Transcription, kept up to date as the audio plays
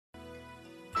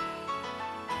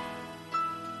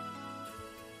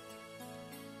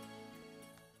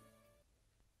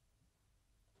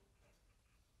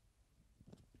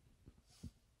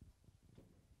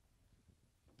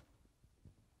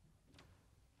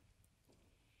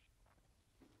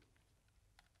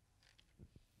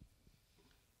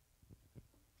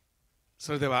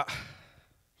それでは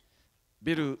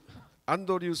ビル・アン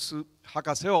ドリュース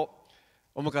博士を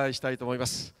お迎えしたいと思いま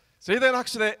す。盛大な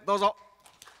拍手でどうぞ。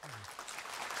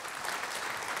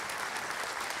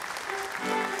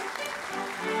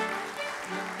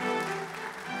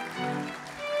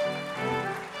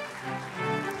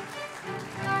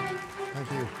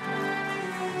Thank you.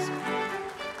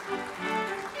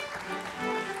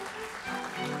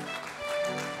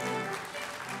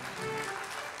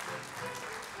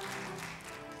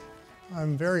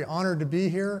 I'm very honored to be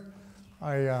here.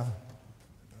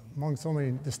 Among so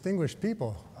many distinguished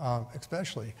people,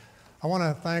 especially. I want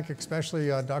to thank especially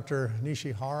Dr.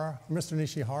 Nishihara, Mr.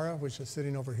 Nishihara, which is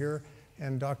sitting over here,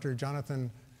 and Dr.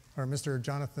 Jonathan, or Mr.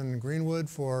 Jonathan Greenwood,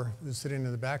 who's sitting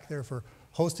in the back there, for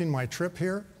hosting my trip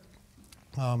here.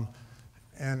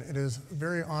 And it is a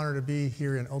very honor to be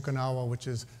here in Okinawa, which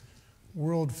is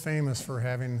world famous for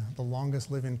having the longest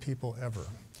living people ever.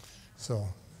 So,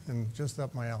 and just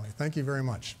up my alley. Thank you very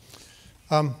much.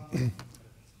 I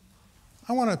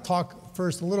want to talk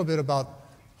first a little bit about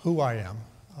who I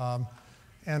am.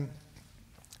 And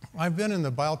I've been in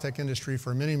the biotech industry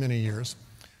for many, many years.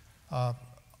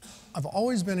 I've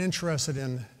always been interested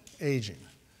in aging.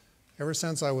 Ever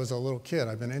since I was a little kid,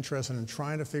 I've been interested in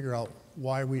trying to figure out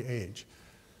why we age.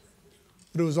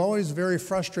 But it was always very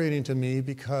frustrating to me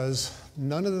because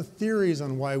none of the theories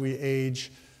on why we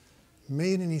age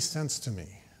made any sense to me.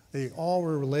 They all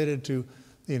were related to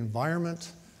the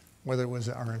environment, whether it was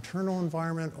our internal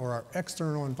environment or our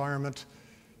external environment.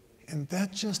 And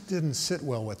that just didn't sit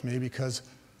well with me, because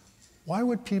why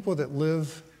would people that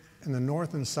live in the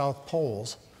North and South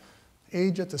Poles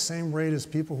age at the same rate as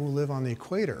people who live on the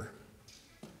equator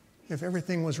if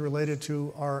everything was related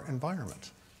to our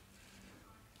environment?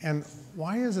 And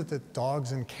why is it that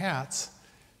dogs and cats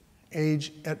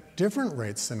age at different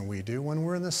rates than we do when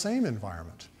we're in the same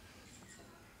environment?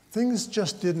 Things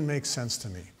just didn't make sense to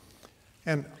me.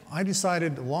 And I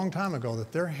decided a long time ago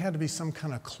that there had to be some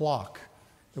kind of clock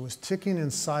that was ticking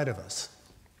inside of us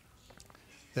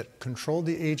that controlled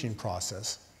the aging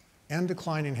process and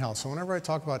declining health. So whenever I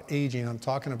talk about aging, I'm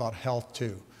talking about health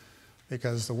too,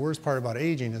 because the worst part about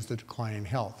aging is the declining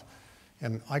health.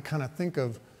 And I kind of think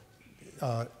of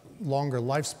longer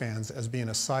lifespans as being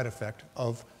a side effect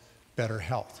of better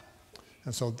health.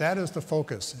 And so that is the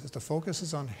focus. The focus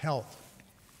is on health.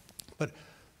 But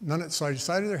so I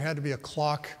decided there had to be a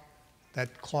clock.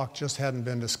 That clock just hadn't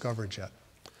been discovered yet.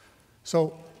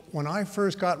 So when I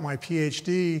first got my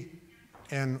PhD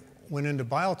and went into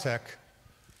biotech,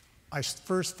 I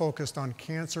first focused on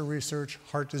cancer research,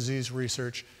 heart disease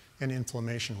research, and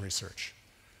inflammation research,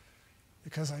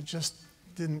 because I just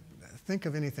didn't think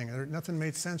of anything. Nothing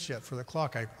made sense yet for the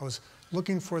clock. I was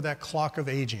looking for that clock of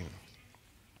aging.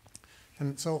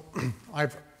 And so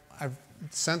I've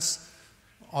since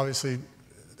obviously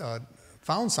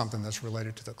found something that's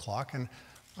related to the clock, and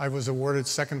I was awarded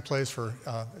second place for,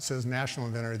 it says National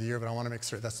Inventor of the Year, but I want to make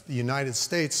sure that's the United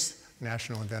States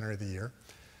National Inventor of the Year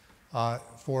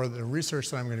for the research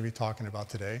that I'm going to be talking about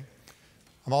today.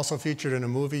 I'm also featured in a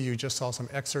movie, you just saw some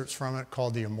excerpts from it,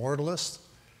 called The Immortalist.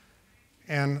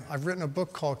 And I've written a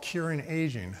book called Curing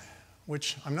Aging,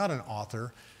 which I'm not an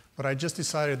author, but I just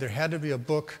decided there had to be a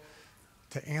book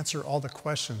to answer all the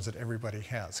questions that everybody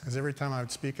has. Because every time I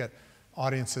would speak at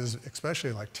audiences,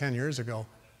 especially like 10 years ago,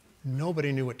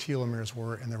 nobody knew what telomeres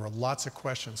were, and there were lots of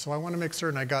questions. So I want to make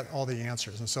certain I got all the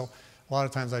answers. And so a lot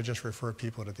of times I just refer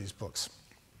people to these books.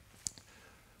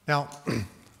 Now,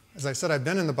 as I said, I've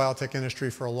been in the biotech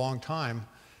industry for a long time.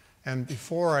 And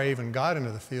before I even got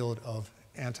into the field of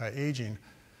anti-aging,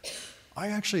 I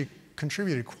actually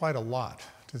contributed quite a lot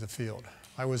to the field.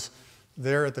 I was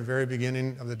there at the very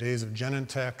beginning of the days of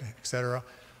Genentech, et cetera.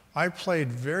 I played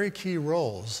very key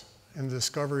roles in the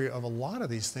discovery of a lot of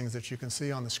these things that you can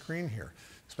see on the screen here,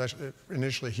 especially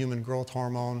initially human growth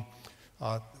hormone.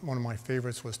 One of my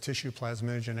favorites was tissue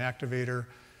plasminogen activator.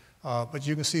 But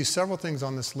you can see several things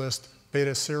on this list.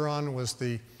 Beta-seron was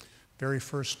the very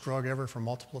first drug ever for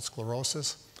multiple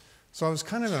sclerosis. So I was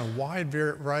kind of in a wide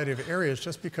variety of areas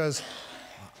just because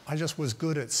I just was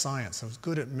good at science. I was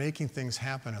good at making things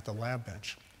happen at the lab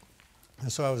bench. And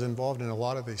so I was involved in a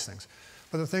lot of these things.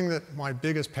 But the thing that my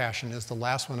biggest passion is the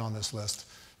last one on this list,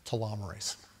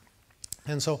 telomerase.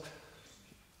 And so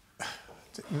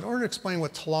in order to explain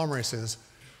what telomerase is,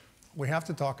 we have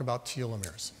to talk about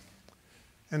telomeres.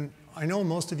 And I know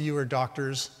most of you are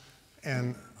doctors,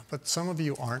 but some of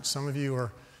you aren't. Some of you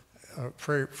are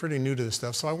pretty new to this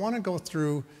stuff. So I want to go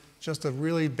through just a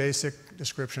really basic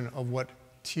description of what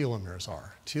telomeres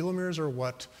are. Telomeres are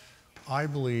what I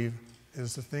believe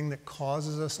is the thing that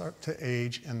causes us to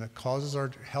age and that causes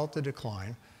our health to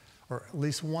decline, or at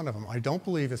least one of them. I don't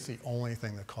believe it's the only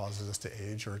thing that causes us to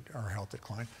age or health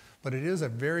decline, but it is a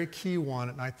very key one,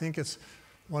 and I think it's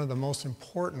one of the most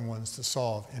important ones to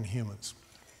solve in humans.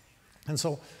 And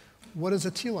so, what is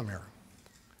a telomere?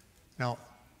 Now,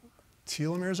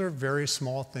 telomeres are very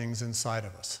small things inside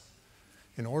of us.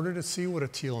 In order to see what a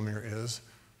telomere is,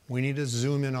 we need to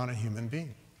zoom in on a human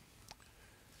being.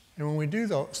 And when we do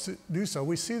so,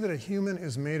 we see that a human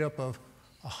is made up of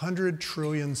 100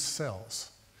 trillion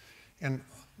cells. And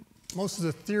most of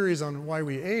the theories on why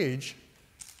we age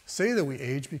say that we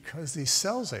age because these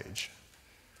cells age.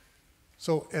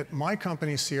 So at my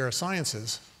company, Sierra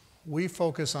Sciences, we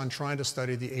focus on trying to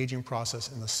study the aging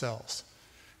process in the cells.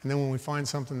 And then when we find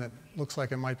something that looks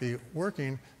like it might be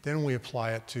working, then we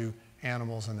apply it to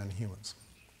animals and then humans.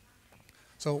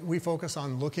 So we focus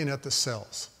on looking at the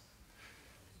cells.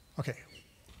 Okay,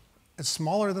 it's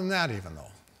smaller than that even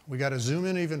though. We got to zoom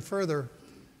in even further.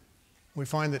 We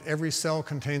find that every cell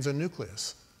contains a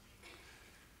nucleus.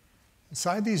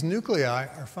 Inside these nuclei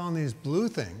are found these blue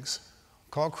things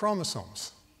called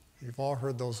chromosomes. You've all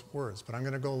heard those words, but I'm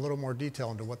going to go a little more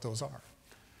detail into what those are.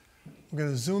 We're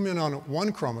going to zoom in on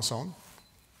one chromosome,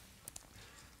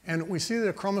 and we see that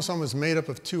a chromosome is made up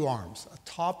of two arms, a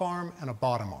top arm and a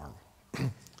bottom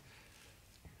arm.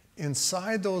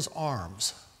 Inside those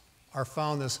arms are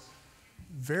found this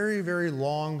very, very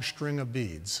long string of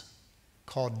beads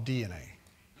called DNA.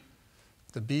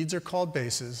 The beads are called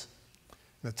bases.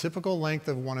 The typical length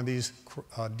of one of these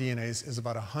DNAs is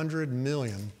about 100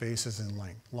 million bases in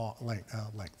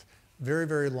length. Very,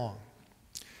 very long.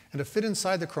 And to fit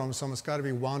inside the chromosome, it's got to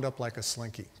be wound up like a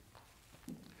slinky.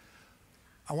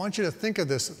 I want you to think of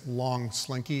this long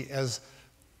slinky as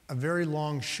a very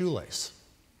long shoelace.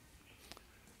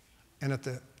 And at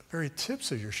the very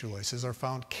tips of your shoelaces are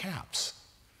found caps.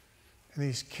 And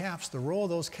these caps, the role of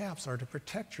those caps are to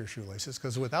protect your shoelaces,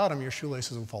 because without them, your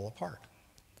shoelaces will fall apart.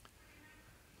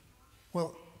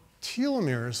 Well,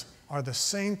 telomeres are the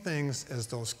same things as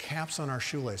those caps on our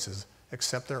shoelaces,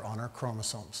 except they're on our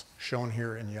chromosomes, shown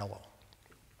here in yellow.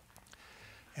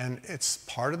 And it's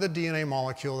part of the DNA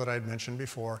molecule that I'd mentioned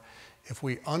before. If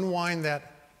we unwind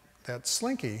that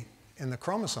slinky in the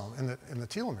chromosome, in the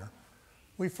telomere,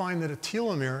 we find that a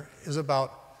telomere is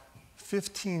about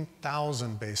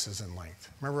 15,000 bases in length.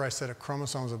 Remember I said a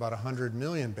chromosome is about 100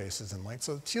 million bases in length,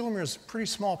 so the telomere is a pretty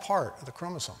small part of the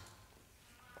chromosome.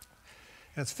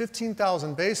 And it's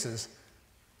 15,000 bases,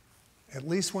 at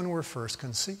least when we're first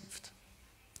conceived.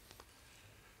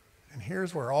 And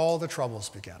here's where all the troubles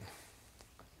begin.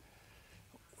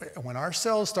 When our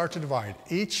cells start to divide,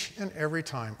 each and every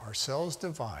time our cells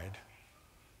divide,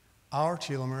 our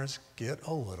telomeres get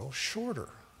a little shorter.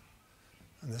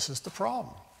 And this is the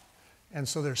problem. And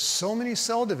so there's so many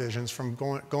cell divisions from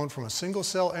going from a single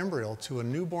cell embryo to a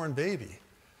newborn baby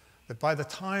that by the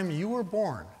time you were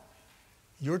born,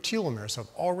 your telomeres have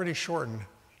already shortened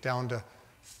down to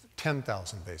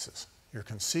 10,000 bases. You're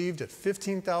conceived at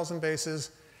 15,000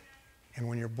 bases, and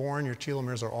when you're born, your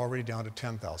telomeres are already down to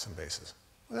 10,000 bases.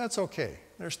 Well, that's okay.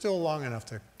 They're still long enough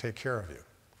to take care of you.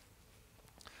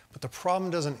 But the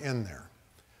problem doesn't end there.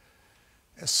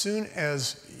 As soon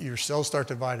as your cells start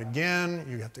to divide again,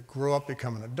 you have to grow up,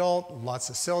 become an adult, lots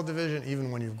of cell division.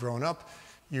 Even when you've grown up,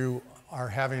 you are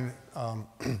having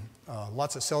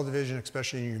lots of cell division,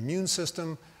 especially in your immune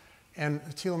system, and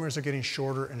the telomeres are getting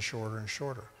shorter and shorter and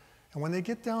shorter. And when they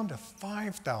get down to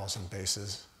 5,000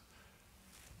 bases,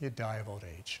 you die of old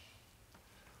age.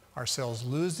 Our cells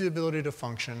lose the ability to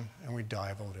function, and we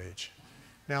die of old age.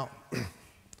 Now,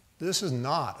 this is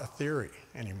not a theory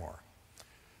anymore.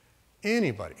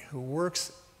 Anybody who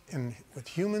works with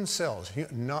human cells,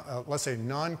 let's say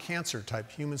non-cancer type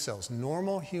human cells,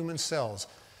 normal human cells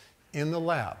in the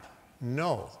lab,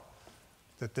 know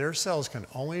that their cells can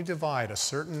only divide a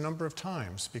certain number of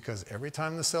times, because every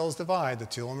time the cells divide, the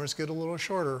telomeres get a little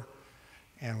shorter,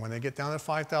 and when they get down to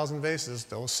 5,000 bases,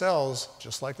 those cells,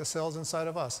 just like the cells inside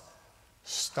of us,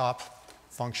 stop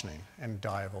functioning and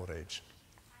die of old age.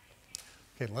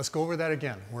 Okay, let's go over that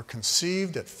again. We're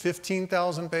conceived at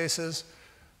 15,000 bases,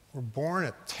 we're born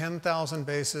at 10,000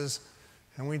 bases,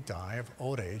 and we die of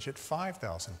old age at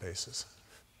 5,000 bases.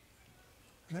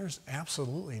 And there's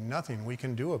absolutely nothing we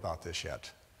can do about this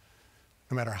yet.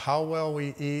 No matter how well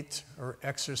we eat or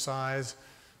exercise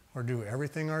or do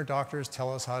everything our doctors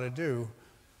tell us how to do,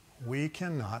 we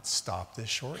cannot stop this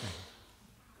shortening.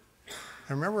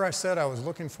 And remember I said I was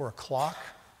looking for a clock?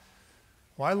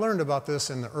 Well, I learned about this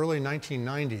in the early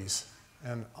 1990s,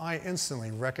 and I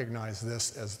instantly recognized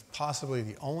this as possibly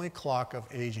the only clock of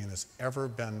aging that's ever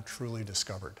been truly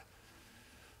discovered.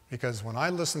 Because when I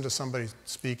listened to somebody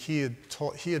speak, he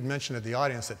had mentioned to the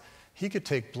audience that he could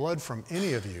take blood from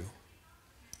any of you.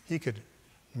 He could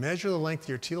measure the length of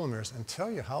your telomeres and tell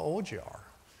you how old you are.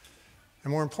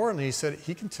 And more importantly, he said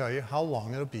he can tell you how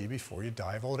long it'll be before you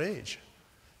die of old age,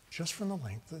 just from the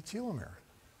length of the telomere.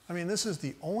 I mean, this is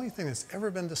the only thing that's ever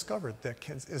been discovered that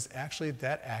is actually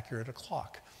that accurate a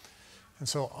clock. And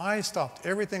so I stopped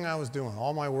everything I was doing,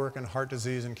 all my work in heart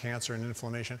disease and cancer and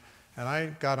inflammation, and I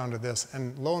got onto this.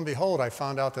 And lo and behold, I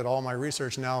found out that all my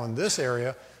research now in this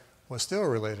area was still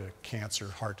related to cancer,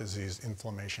 heart disease,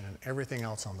 inflammation, and everything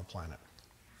else on the planet.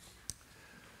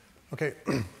 Okay,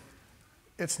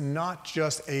 it's not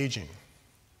just aging.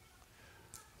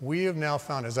 We have now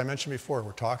found, as I mentioned before,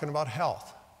 we're talking about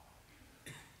health.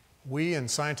 We and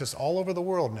scientists all over the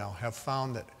world now have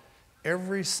found that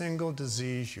every single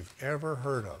disease you've ever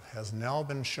heard of has now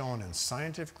been shown in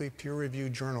scientifically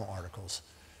peer-reviewed journal articles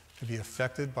to be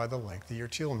affected by the length of your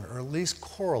telomere, or at least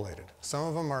correlated. Some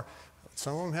of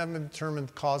them haven't been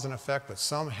determined cause and effect, but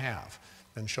some have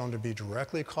been shown to be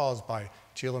directly caused by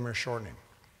telomere shortening.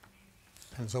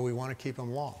 And so we want to keep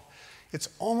them long. It's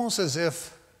almost as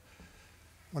if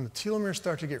when the telomeres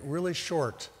start to get really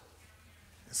short,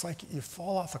 it's like you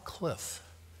fall off a cliff.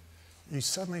 You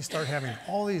suddenly start having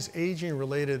all these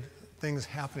aging-related things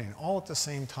happening all at the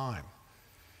same time.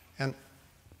 And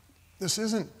this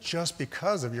isn't just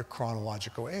because of your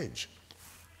chronological age.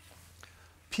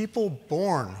 People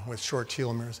born with short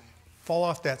telomeres fall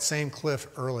off that same cliff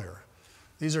earlier.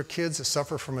 These are kids that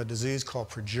suffer from a disease called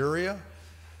progeria.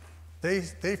 They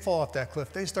fall off that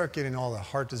cliff. They start getting all the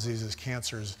heart diseases,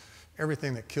 cancers,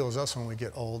 everything that kills us when we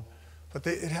get old. But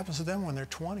it happens to them when they're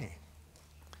 20.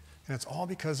 And it's all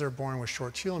because they're born with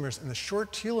short telomeres. And the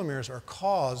short telomeres are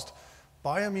caused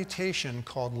by a mutation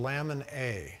called lamin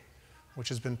A, which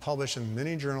has been published in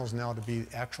many journals now to be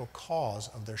the actual cause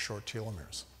of their short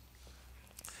telomeres.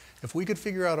 If we could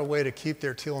figure out a way to keep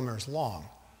their telomeres long,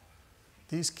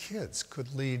 these kids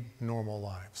could lead normal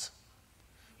lives.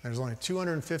 There's only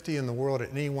 250 in the world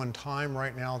at any one time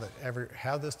right now that ever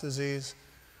have this disease.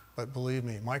 But believe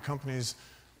me, my company's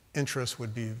interest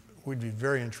we'd be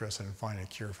very interested in finding a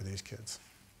cure for these kids.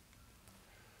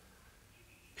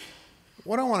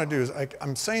 What I want to do is,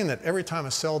 I'm saying that every time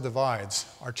a cell divides,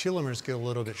 our telomeres get a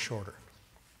little bit shorter.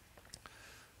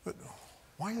 But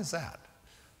why is that?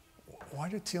 Why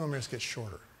do telomeres get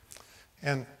shorter?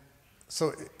 And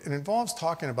so it involves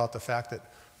talking about the fact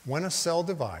that when a cell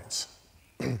divides,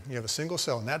 you have a single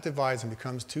cell, and that divides and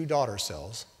becomes two daughter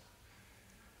cells.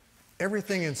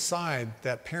 Everything inside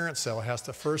that parent cell has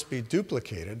to first be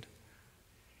duplicated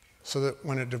so that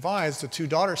when it divides, the two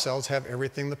daughter cells have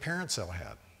everything the parent cell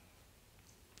had.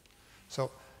 So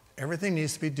everything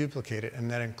needs to be duplicated, and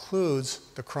that includes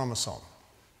the chromosome,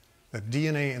 the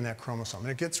DNA in that chromosome. And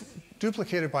it gets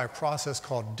duplicated by a process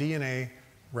called DNA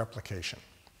replication.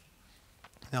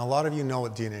 Now, a lot of you know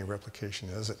what DNA replication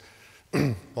is. It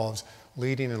involves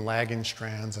leading and lagging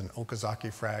strands and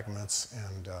Okazaki fragments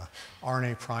and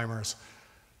RNA primers.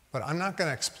 But I'm not going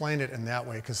to explain it in that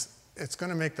way because it's going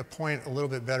to make the point a little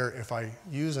bit better if I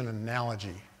use an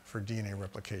analogy for DNA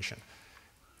replication.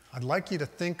 I'd like you to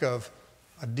think of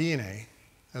a DNA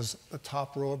as the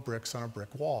top row of bricks on a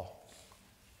brick wall.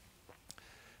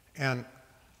 And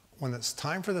when it's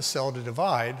time for the cell to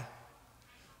divide,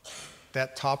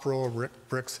 that top row of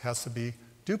bricks has to be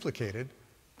duplicated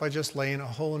by just laying a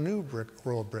whole new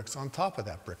row of bricks on top of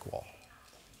that brick wall.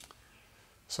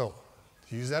 So,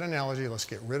 to use that analogy, let's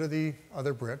get rid of the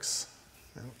other bricks,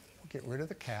 and get rid of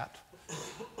the cat.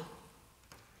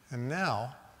 And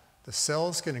now, the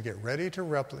cell's going to get ready to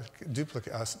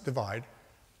divide,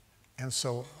 and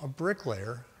so a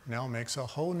bricklayer now makes a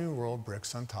whole new row of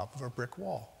bricks on top of a brick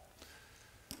wall.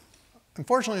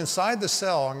 Unfortunately, inside the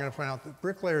cell, I'm going to point out that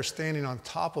bricklayer is standing on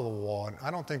top of the wall, and I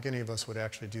don't think any of us would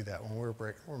actually do that when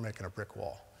we're making a brick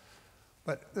wall.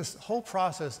 But this whole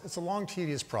process, it's a long,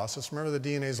 tedious process. Remember, the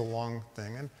DNA is a long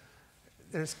thing, and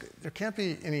there can't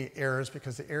be any errors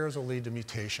because the errors will lead to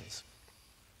mutations.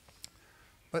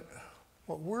 But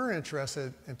what we're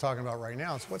interested in talking about right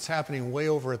now is what's happening way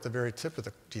over at the very tip of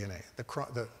the DNA, the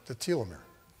telomere.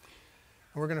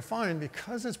 And we're going to find,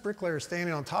 because this bricklayer is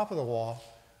standing on top of the wall,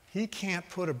 he can't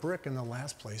put a brick in the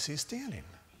last place he's standing.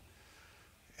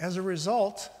 As a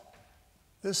result,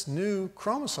 this new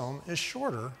chromosome is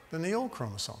shorter than the old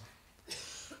chromosome.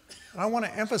 And I want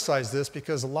to emphasize this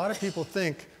because a lot of people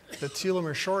think that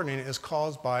telomere shortening is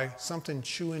caused by something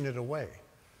chewing it away.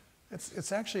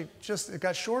 It's actually just, it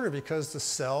got shorter because the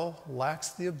cell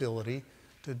lacks the ability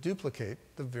to duplicate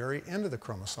the very end of the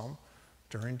chromosome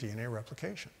during DNA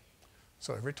replication.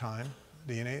 So every time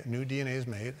new DNA is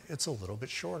made, it's a little bit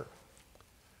shorter.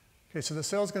 Okay, so the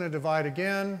cell's going to divide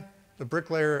again. the brick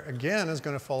layer again is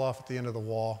going to fall off at the end of the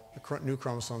wall. The new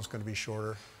chromosome is going to be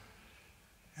shorter.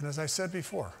 And as I said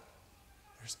before,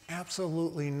 there's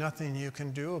absolutely nothing you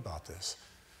can do about this.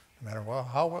 No matter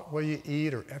how well you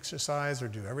eat or exercise or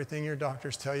do everything your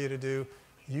doctors tell you to do,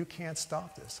 you can't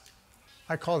stop this.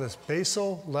 I call this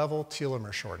basal level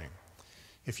telomere shortening.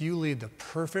 If you lead the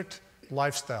perfect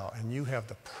lifestyle and you have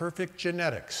the perfect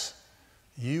genetics,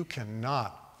 you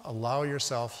cannot allow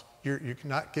yourself, you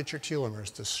cannot get your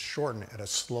telomeres to shorten at a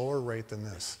slower rate than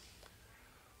this.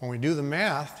 When we do the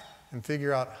math and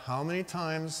figure out how many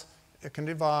times it can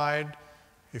divide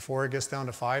before it gets down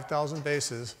to 5,000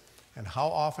 bases, and how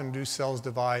often do cells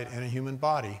divide in a human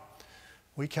body,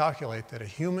 we calculate that a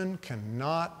human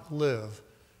cannot live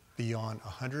beyond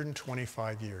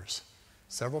 125 years.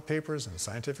 Several papers in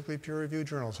scientifically peer-reviewed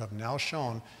journals have now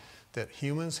shown that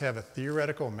humans have a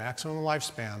theoretical maximum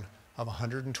lifespan of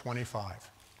 125.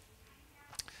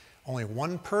 Only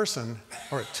one person,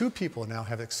 or two people now,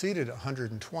 have exceeded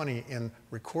 120 in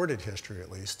recorded history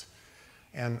at least.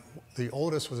 And the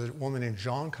oldest was a woman named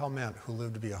Jean Calment who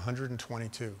lived to be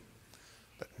 122.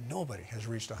 But nobody has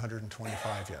reached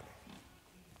 125 yet.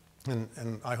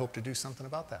 And I hope to do something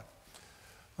about that.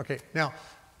 Okay, now,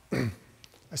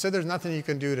 I said there's nothing you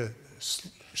can do to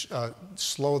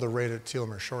slow the rate of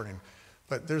telomere shortening,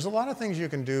 but there's a lot of things you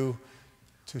can do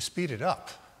to speed it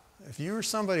up. If you're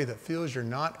somebody that feels you're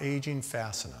not aging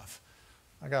fast enough,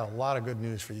 I got a lot of good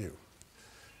news for you.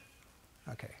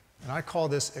 Okay, and I call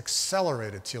this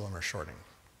accelerated telomere shortening.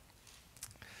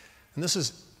 And this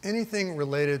is anything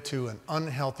related to an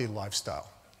unhealthy lifestyle.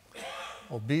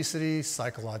 Obesity,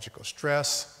 psychological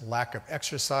stress, lack of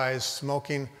exercise,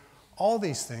 smoking, all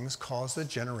these things cause the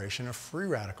generation of free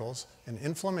radicals and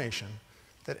inflammation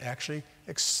that actually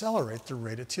accelerate the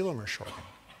rate of telomere shortening.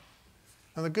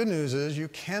 Now the good news is you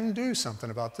can do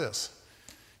something about this.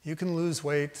 You can lose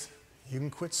weight, you can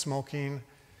quit smoking,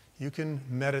 you can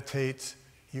meditate,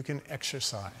 you can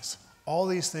exercise. All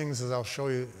these things, as I'll show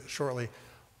you shortly,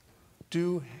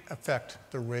 do affect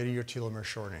the rate of your telomere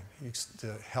shortening.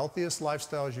 The healthiest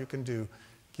lifestyles you can do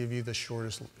give you the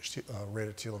shortest rate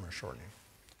of telomere shortening.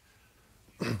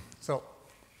 So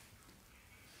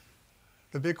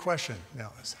the big question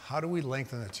now is, how do we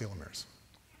lengthen the telomeres?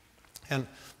 And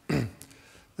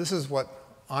this is what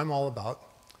I'm all about.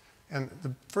 And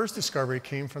the first discovery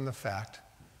came from the fact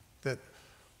that,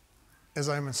 as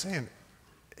I've been saying,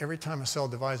 every time a cell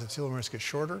divides, the telomeres get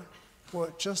shorter. Well,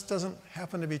 it just doesn't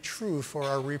happen to be true for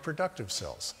our reproductive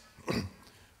cells.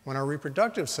 When our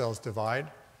reproductive cells divide,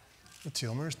 the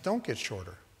telomeres don't get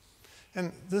shorter.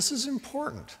 And this is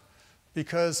important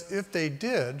because if they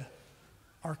did,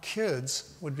 our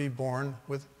kids would be born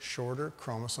with shorter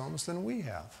chromosomes than we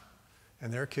have.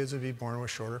 And their kids would be born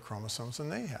with shorter chromosomes than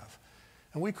they have.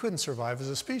 And we couldn't survive as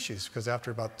a species because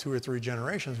after about 2 or 3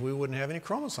 generations, we wouldn't have any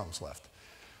chromosomes left.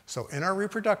 So in our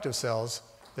reproductive cells,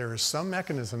 there is some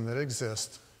mechanism that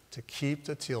exists to keep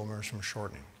the telomeres from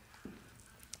shortening.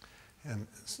 And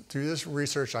through this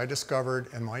research, I discovered,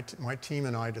 and my team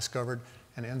and I discovered,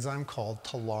 an enzyme called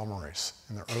telomerase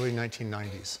in the early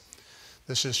 1990s.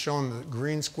 This is shown, the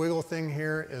green squiggle thing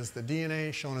here is the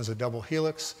DNA shown as a double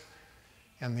helix.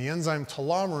 And the enzyme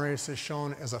telomerase is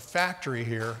shown as a factory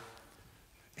here.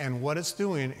 And what it's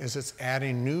doing is it's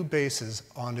adding new bases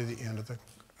onto the end of the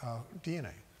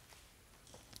DNA.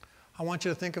 I want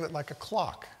you to think of it like a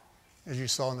clock, as you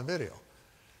saw in the video.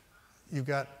 You've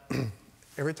got,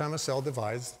 every time a cell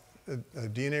divides, the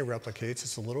DNA replicates,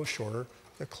 it's a little shorter,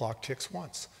 the clock ticks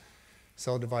once.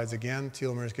 Cell divides again,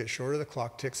 telomeres get shorter, the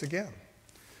clock ticks again.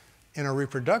 In our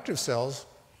reproductive cells,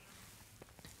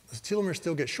 the telomeres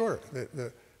still get shorter.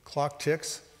 The clock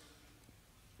ticks,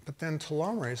 but then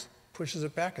telomerase pushes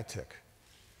it back a tick.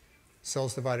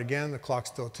 Cells divide again, the clock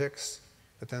still ticks,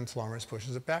 but then telomerase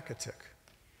pushes it back a tick.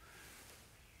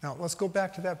 Now, let's go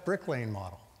back to that bricklaying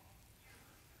model.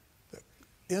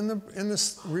 In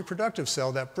this reproductive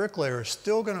cell, that brick layer is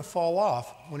still going to fall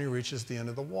off when he reaches the end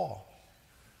of the wall.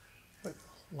 But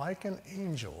like an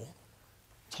angel,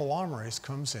 telomerase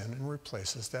comes in and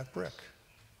replaces that brick.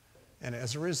 And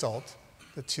as a result,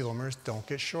 the telomeres don't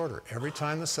get shorter. Every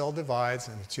time the cell divides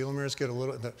and the telomeres get a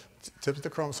little, the tip of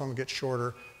the chromosome gets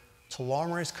shorter,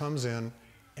 telomerase comes in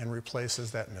and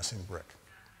replaces that missing brick.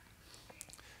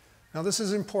 Now this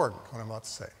is important, what I'm about to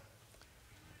say.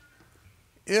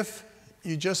 If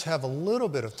you just have a little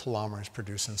bit of telomerase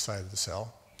produced inside of the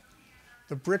cell,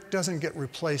 the brick doesn't get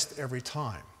replaced every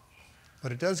time,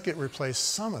 but it does get replaced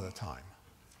some of the time.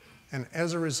 And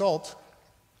as a result,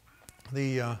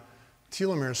 the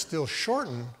telomeres still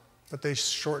shorten, but they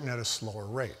shorten at a slower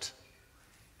rate.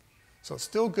 So it's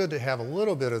still good to have a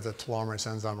little bit of the telomerase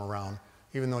enzyme around,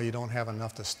 even though you don't have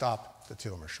enough to stop the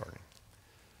telomere shortening.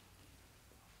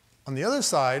 On the other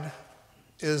side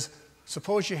is,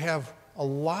 suppose you have a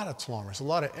lot of telomeres, a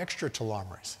lot of extra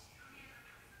telomeres.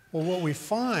 Well, what we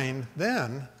find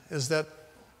then is that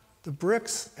the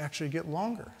bricks actually get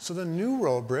longer. So the new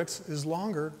row of bricks is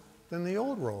longer than the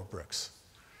old row of bricks.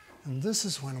 And this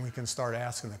is when we can start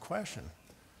asking the question,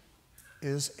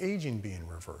 is aging being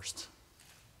reversed?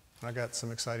 And I got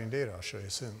some exciting data I'll show you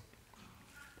soon.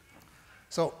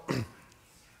 So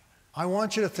I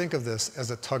want you to think of this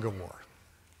as a tug of war.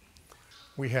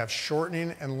 We have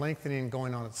shortening and lengthening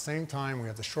going on at the same time. We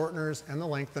have the shorteners and the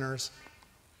lengtheners,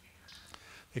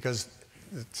 because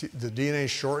the DNA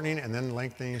is shortening and then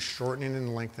lengthening, shortening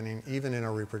and lengthening, even in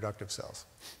our reproductive cells.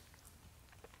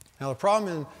 Now the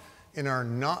problem in our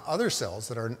other cells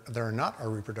that are not our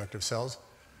reproductive cells,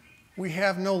 we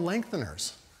have no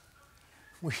lengtheners.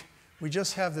 We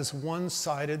just have this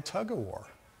one-sided tug of war.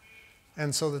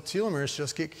 And so the telomeres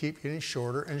just keep getting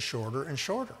shorter and shorter and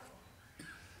shorter.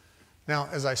 Now,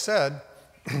 as I said,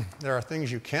 there are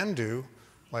things you can do,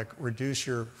 like reduce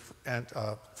your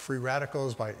free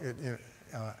radicals by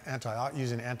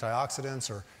using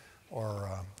antioxidants or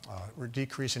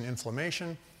decreasing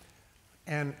inflammation.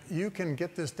 And you can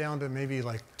get this down to maybe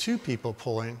like 2 people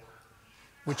pulling,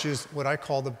 which is what I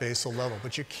call the basal level.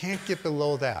 But you can't get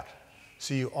below that.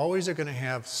 So you always are going to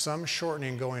have some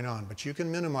shortening going on, but you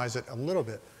can minimize it a little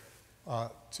bit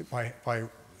by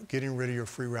getting rid of your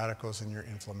free radicals and your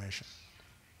inflammation.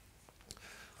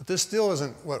 But this still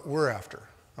isn't what we're after.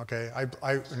 Okay?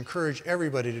 I encourage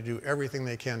everybody to do everything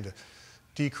they can to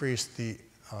decrease the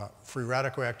free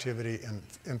radical activity and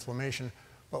inflammation.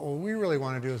 But what we really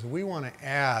want to do is we want to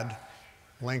add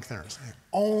lengtheners. The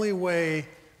only way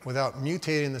without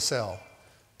mutating the cell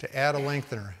to add a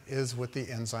lengthener is with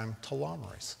the enzyme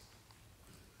telomerase.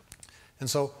 And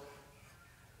so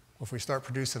if we start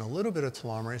producing a little bit of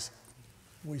telomerase,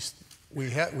 we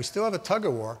still have a tug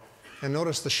of war. And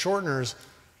notice the shorteners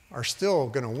are still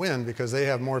going to win because they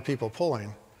have more people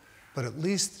pulling. But at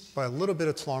least by a little bit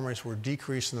of telomerase, we're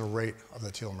decreasing the rate of the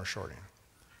telomere shortening,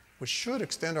 which should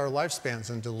extend our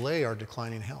lifespans and delay our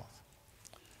declining health.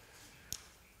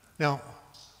 Now,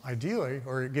 ideally,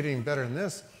 or getting better than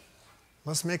this,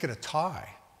 let's make it a tie.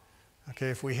 Okay,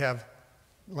 if we have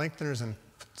lengtheners and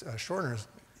shorteners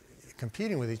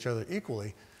competing with each other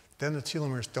equally, then the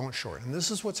telomeres don't shorten. And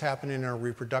this is what's happening in our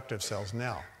reproductive cells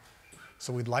now.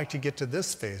 So we'd like to get to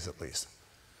this phase at least.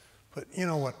 But you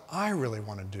know what I really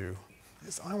want to do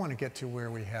is I want to get to where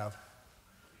we have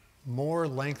more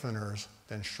lengtheners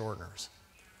than shorteners.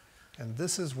 And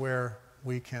this is where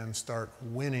we can start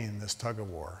winning this tug of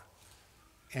war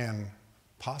and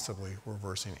possibly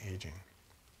reversing aging.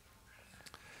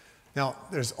 Now,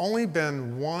 there's only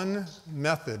been one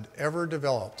method ever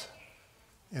developed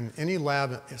in any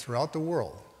lab throughout the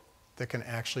world that can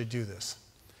actually do this.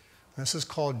 This is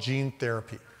called gene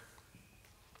therapy.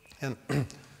 And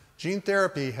gene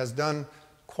therapy has done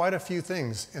quite a few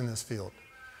things in this field.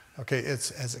 Okay,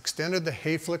 it has extended the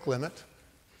Hayflick limit.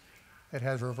 It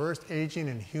has reversed aging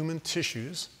in human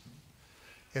tissues.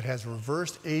 It has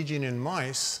reversed aging in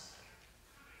mice.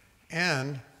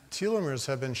 And telomeres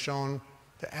have been shown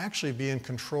to actually be in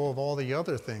control of all the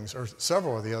other things, or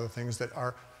several of the other things that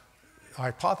are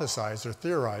hypothesized or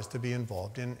theorized to be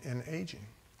involved in aging.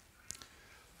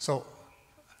 So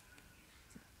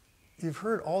you've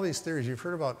heard all these theories. You've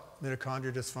heard about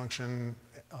mitochondrial dysfunction,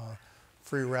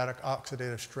 free radical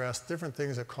oxidative stress, different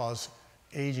things that cause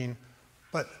aging.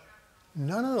 But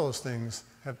none of those things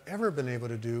have ever been able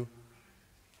to do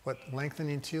what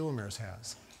lengthening telomeres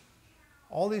has.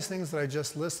 All these things that I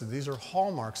just listed, these are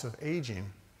hallmarks of aging,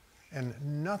 and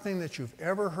nothing that you've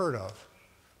ever heard of.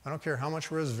 I don't care how much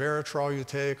resveratrol you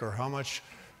take or how much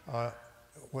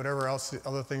whatever else, the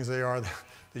other things they are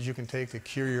that you can take to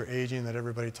cure your aging that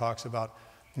everybody talks about.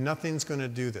 Nothing's going to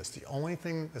do this. The only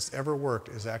thing that's ever worked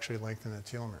is actually lengthening the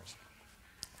telomeres.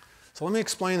 So let me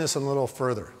explain this a little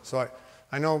further. So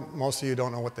I know most of you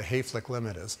don't know what the Hayflick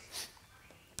limit is.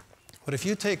 But if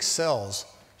you take cells,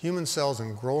 human cells,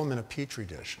 and grow them in a petri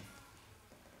dish,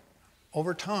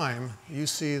 over time, you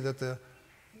see that the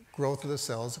growth of the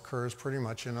cells occurs pretty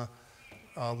much in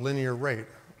a linear rate.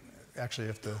 Actually,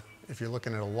 if you're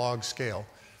looking at a log scale.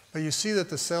 But you see that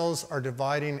the cells are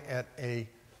dividing at a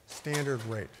standard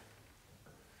rate.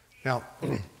 Now,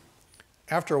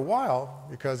 after a while,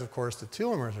 because of course the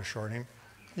telomeres are shortening,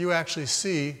 you actually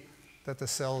see that the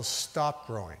cells stop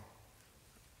growing.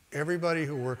 Everybody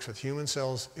who works with human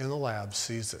cells in the lab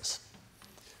sees this.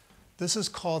 This is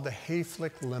called the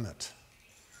Hayflick limit.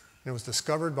 It was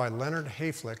discovered by Leonard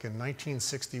Hayflick in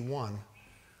 1961.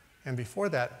 And before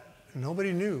that,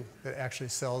 nobody knew that actually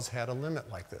cells had a limit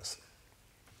like this.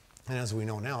 And as we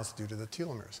know now, it's due to the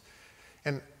telomeres.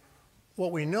 And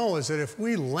what we know is that if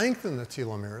we lengthen the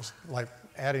telomeres, like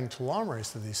adding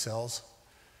telomerase to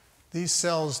these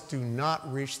cells do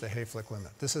not reach the Hayflick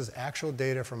limit. This is actual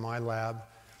data from my lab.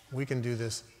 We can do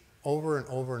this over and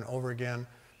over and over again,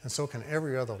 and so can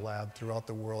every other lab throughout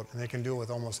the world, and they can do it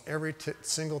with almost every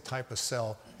single type of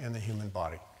cell in the human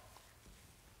body.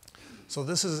 So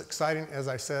this is exciting. As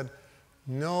I said,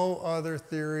 no other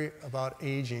theory about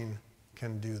aging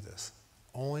can do this.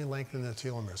 Only lengthening the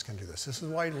telomeres can do this. This is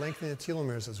why lengthening the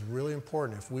telomeres is really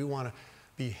important if we want to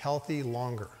be healthy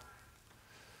longer.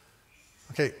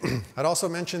 Okay, I'd also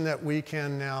mention that we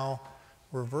can now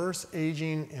reverse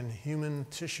aging in human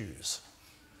tissues.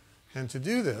 And to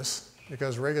do this,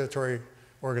 because regulatory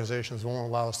organizations won't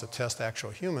allow us to test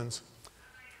actual humans,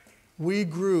 we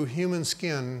grew human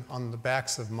skin on the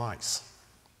backs of mice.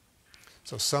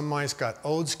 So some mice got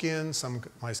old skin, some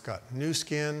mice got new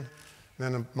skin.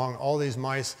 And then among all these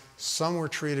mice, some were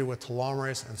treated with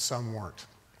telomerase and some weren't.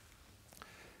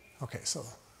 Okay, so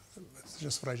that's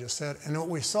just what I just said. And what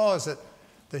we saw is that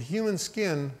the human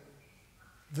skin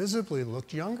visibly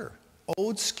looked younger.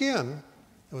 Old skin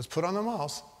that was put on the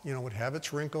mouse, would have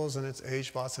its wrinkles and its age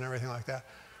spots and everything like that.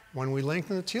 When we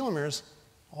lengthened the telomeres,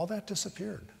 all that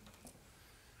disappeared.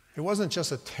 It wasn't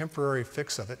just a temporary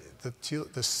fix of it.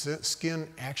 The skin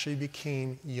actually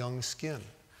became young skin.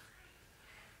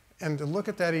 And to look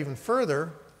at that even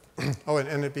further,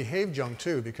 and it behaved young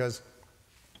too, because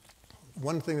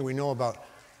one thing that we know about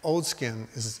old skin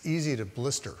is it's easy to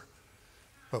blister.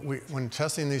 But when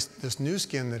testing this new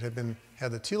skin that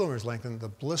had the telomeres lengthened, the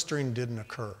blistering didn't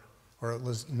occur, or it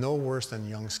was no worse than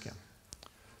young skin.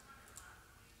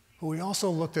 But we also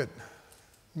looked at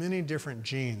many different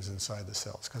genes inside the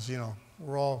cells, because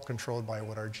we're all controlled by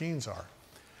what our genes are.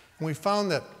 And we found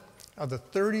that of the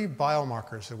 30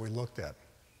 biomarkers that we looked at,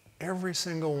 every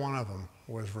single one of them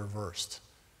was reversed,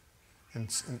 and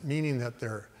meaning that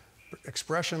their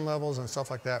expression levels and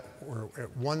stuff like that were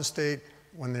at one state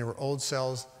when they were old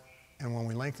cells, and when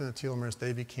we lengthened the telomeres,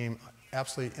 they became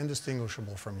absolutely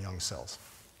indistinguishable from young cells.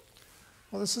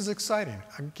 Well, this is exciting.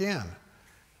 Again,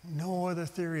 no other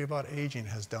theory about aging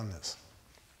has done this.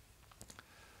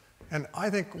 And I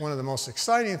think one of the most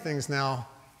exciting things now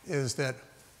is that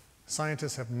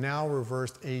scientists have now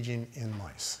reversed aging in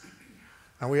mice.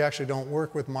 Now, we actually don't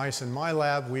work with mice in my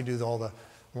lab. We do all the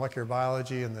molecular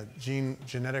biology and the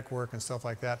genetic work and stuff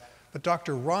like that. But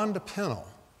Dr. Rhonda Pinnell,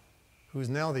 who's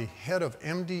now the head of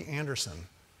MD Anderson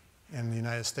in the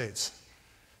United States,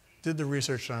 did the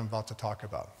research that I'm about to talk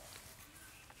about.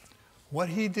 What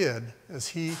he did is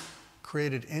he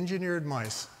created engineered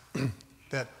mice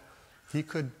that he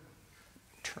could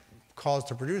cause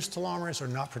to produce telomerase or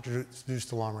not produce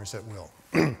telomerase at will.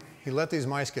 He let these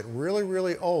mice get really,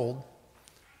 really old,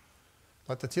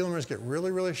 let the telomeres get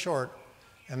really, really short,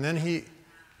 and then he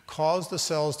caused the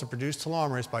cells to produce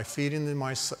telomerase by feeding the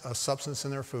mice a substance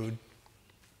in their food,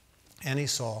 and he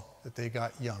saw that they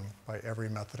got young by every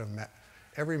method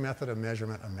of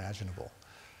measurement imaginable.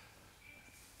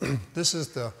 This is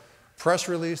the press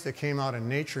release that came out in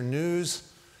Nature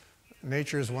News.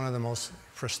 Nature is one of the most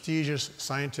prestigious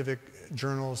scientific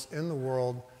journals in the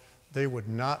world. They would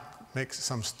not make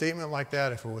some statement like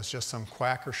that if it was just some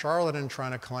quack or charlatan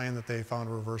trying to claim that they found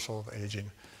a reversal of aging.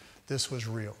 This was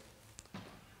real.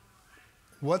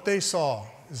 What they saw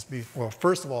is, well,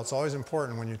 first of all, it's always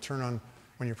important when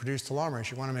you produce telomerase,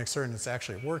 you want to make certain it's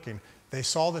actually working. They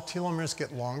saw the telomeres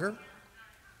get longer.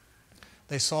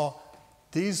 They saw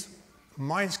these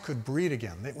mice could breed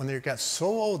again. When they got so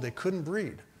old, they couldn't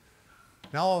breed.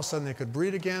 Now all of a sudden they could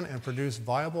breed again and produce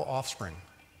viable offspring.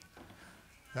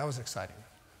 That was exciting.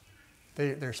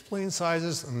 Their spleen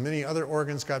sizes and many other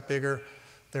organs got bigger.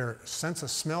 Their sense of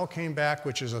smell came back,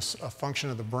 which is a function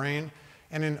of the brain.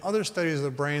 And in other studies of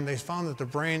the brain, they found that the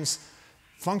brain's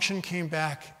function came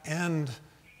back and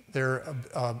the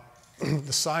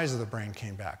size of the brain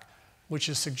came back, which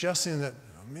is suggesting that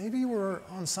maybe we're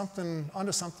onto something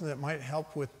that might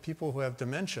help with people who have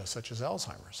dementia, such as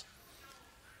Alzheimer's.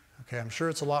 Okay, I'm sure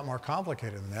it's a lot more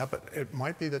complicated than that, but it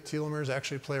might be that telomeres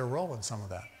actually play a role in some of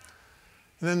that.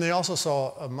 And then they also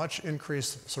saw a much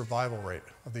increased survival rate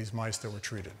of these mice that were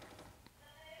treated.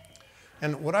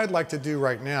 And what I'd like to do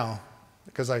right now,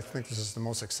 because I think this is the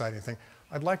most exciting thing,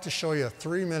 I'd like to show you a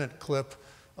 3-minute clip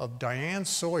of Diane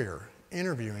Sawyer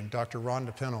interviewing Dr.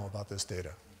 Rhonda Pinnell about this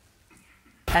data.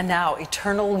 And now,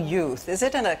 eternal youth. Is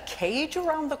it in a cage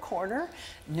around the corner?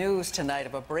 News tonight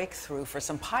of a breakthrough for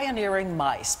some pioneering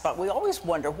mice. But we always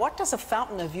wonder, what does a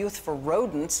fountain of youth for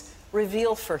rodents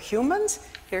reveal for humans?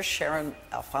 Here's Sharon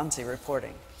Alfonsi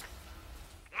reporting.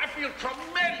 feel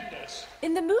tremendous.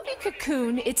 In the movie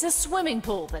Cocoon, it's a swimming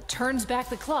pool that turns back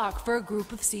the clock for a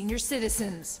group of senior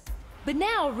citizens. But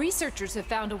now researchers have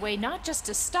found a way not just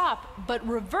to stop, but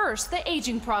reverse the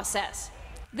aging process.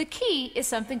 The key is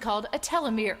something called a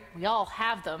telomere. We all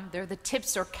have them. They're the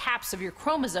tips or caps of your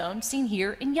chromosome, seen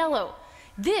here in yellow.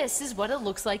 This is what it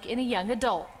looks like in a young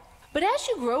adult. But as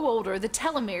you grow older, the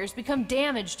telomeres become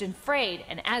damaged and frayed,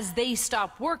 and as they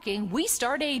stop working, we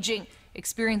start aging,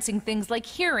 experiencing things like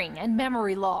hearing and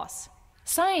memory loss.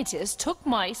 Scientists took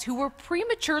mice who were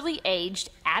prematurely aged,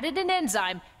 added an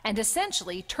enzyme, and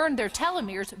essentially turned their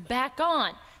telomeres back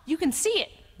on. You can see it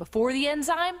before the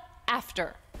enzyme,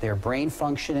 after. Their brain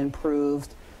function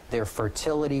improved, their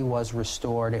fertility was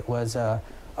restored. It was a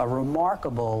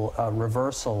remarkable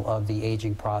reversal of the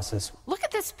aging process. Look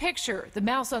at this picture. The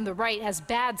mouse on the right has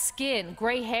bad skin,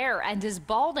 gray hair, and is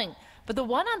balding, but the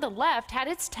one on the left had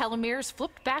its telomeres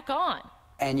flipped back on.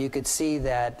 And you could see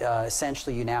that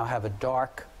essentially you now have a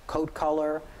dark coat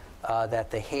color, that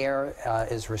the hair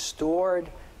is restored,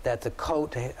 that the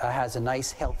coat has a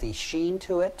nice healthy sheen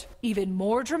to it. Even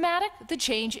more dramatic, the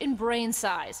change in brain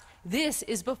size. This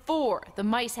is before. The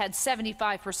mice had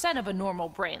 75% of a normal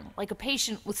brain, like a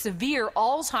patient with severe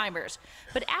Alzheimer's.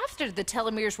 But after the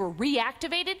telomeres were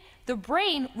reactivated, the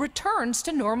brain returns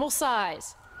to normal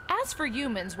size. As for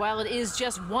humans, while it is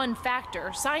just one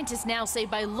factor, scientists now say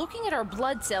by looking at our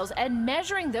blood cells and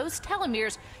measuring those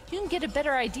telomeres, you can get a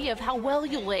better idea of how well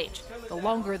you'll age. The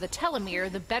longer the telomere,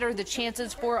 the better the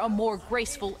chances for a more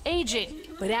graceful aging.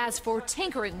 But as for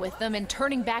tinkering with them and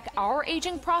turning back our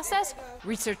aging process,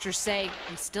 researchers say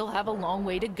we still have a long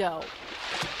way to go.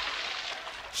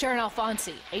 Sharon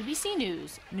Alfonsi, ABC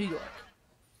News, New York.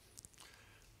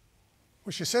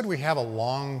 Well, she said we have a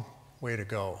long way to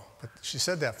go, but she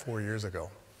said that 4 years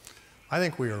ago. I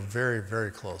think we are very,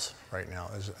 very close right now,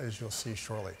 as you'll see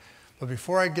shortly. But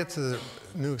before I get to the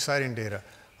new exciting data,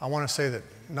 I want to say that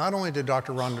not only did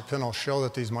Dr. Rondapinto show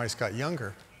that these mice got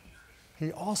younger,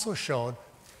 he also showed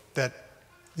that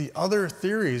the other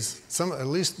theories, at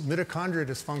least mitochondrial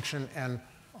dysfunction and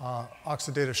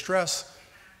oxidative stress,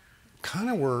 kind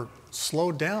of were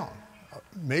slowed down,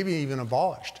 maybe even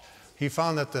abolished. He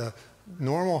found that the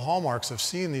normal hallmarks of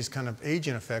seeing these kind of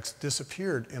aging effects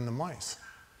disappeared in the mice.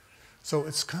 So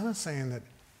it's kind of saying that,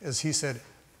 as he said,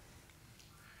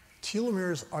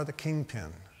 telomeres are the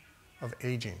kingpin of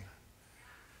aging.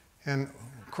 And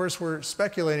of course, we're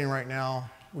speculating right now.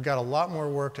 We've got a lot more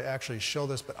work to actually show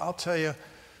this, but I'll tell you,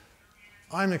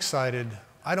 I'm excited.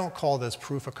 I don't call this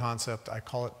proof of concept, I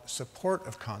call it support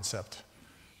of concept.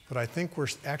 But I think we're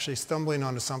actually stumbling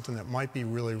onto something that might be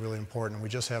really, really important. We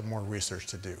just have more research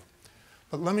to do.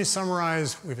 But let me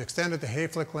summarize. We've extended the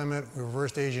Hayflick limit, we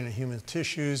reversed aging in human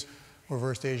tissues,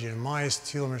 reversed aging in mice,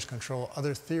 telomeres control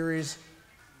other theories,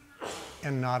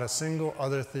 and not a single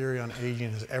other theory on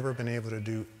aging has ever been able to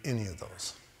do any of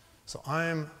those. So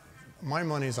my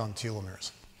money's on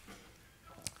telomeres.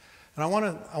 And I want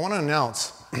to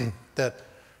announce that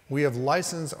we have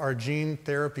licensed our gene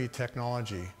therapy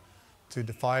technology to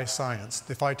defy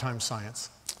time science.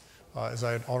 As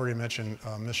I had already mentioned,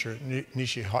 Mr.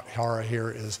 Nishihara here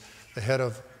is the head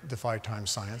of Defy Time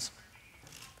Science.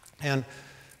 And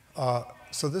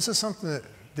so this is something that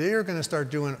they are going to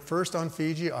start doing first on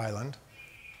Fiji Island,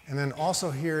 and then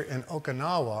also here in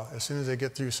Okinawa as soon as they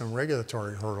get through some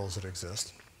regulatory hurdles that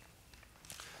exist.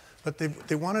 But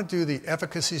they want to do the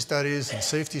efficacy studies and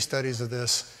safety studies of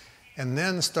this, and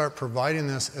then start providing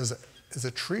this as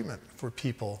a treatment for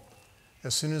people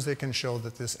as soon as they can show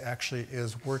that this actually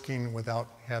is working without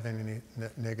having any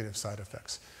negative side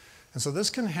effects. And so this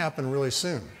can happen really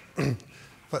soon.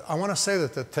 But I want to say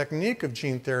that the technique of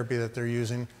gene therapy that they're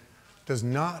using does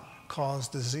not cause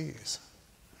disease.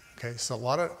 Okay, so a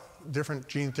lot of different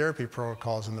gene therapy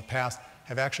protocols in the past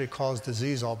have actually caused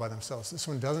disease all by themselves. This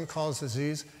one doesn't cause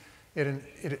disease.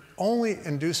 It only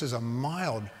induces a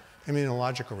mild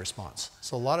immunological response.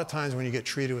 So a lot of times when you get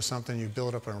treated with something, you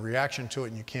build up a reaction to it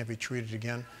and you can't be treated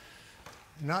again.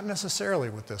 Not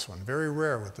necessarily with this one, very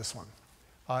rare with this one.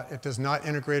 It does not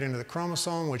integrate into the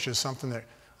chromosome, which is something that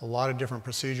a lot of different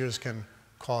procedures can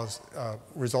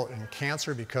result in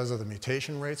cancer because of the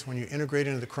mutation rates. When you integrate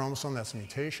into the chromosome, that's a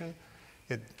mutation.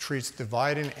 It treats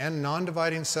dividing and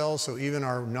non-dividing cells, so even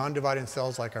our non-dividing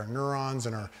cells like our neurons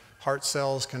and our heart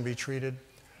cells can be treated.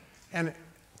 And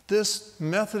this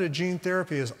method of gene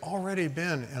therapy has already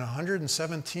been in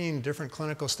 117 different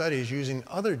clinical studies using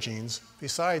other genes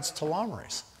besides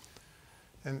telomerase.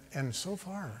 And so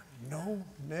far, no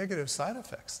negative side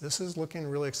effects. This is looking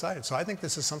really exciting. So I think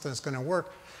this is something that's going to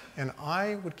work. And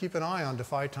I would keep an eye on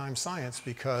Defy Time Science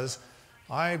because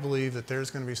I believe that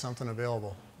there's going to be something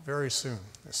available very soon.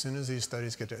 As soon as these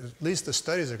studies get to, at least the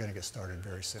studies are going to get started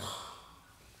very soon.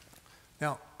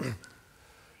 Now,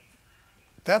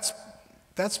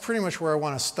 that's pretty much where I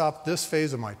want to stop this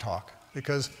phase of my talk,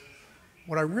 because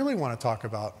what I really want to talk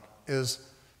about is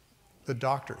the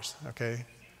doctors, okay?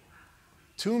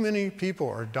 Too many people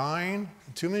are dying,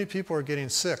 too many people are getting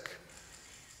sick,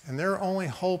 and their only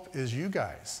hope is you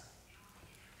guys.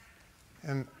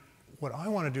 And what I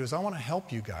want to do is I want to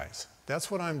help you guys.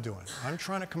 That's what I'm doing. I'm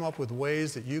trying to come up with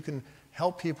ways that you can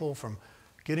help people from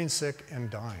getting sick and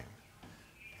dying.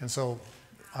 And so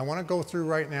I want to go through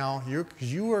right now,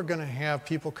 you are going to have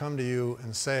people come to you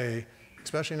and say,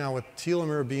 especially now with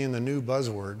telomere being the new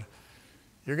buzzword,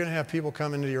 you're going to have people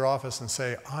come into your office and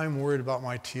say, I'm worried about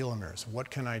my telomeres.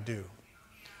 What can I do?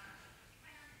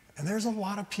 And there's a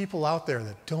lot of people out there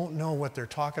that don't know what they're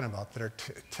talking about, that are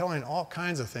telling all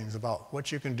kinds of things about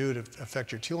what you can do to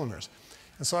affect your telomeres.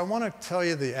 And so I want to tell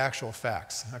you the actual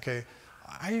facts, okay?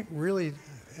 I really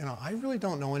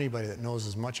don't know anybody that knows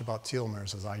as much about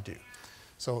telomeres as I do.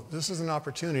 So this is an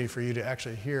opportunity for you to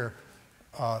actually hear,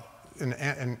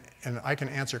 and I can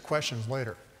answer questions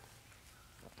later.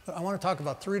 But I want to talk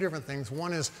about 3 different things.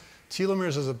 One is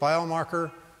telomeres as a biomarker,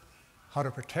 how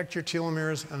to protect your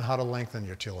telomeres, and how to lengthen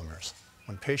your telomeres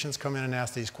when patients come in and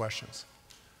ask these questions.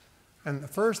 And the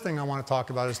first thing I want to talk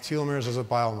about is telomeres as a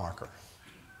biomarker.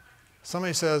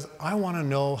 Somebody says, I want to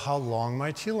know how long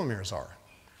my telomeres are.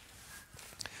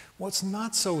 Well, it's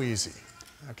not so easy,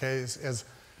 okay, as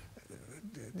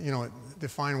you know,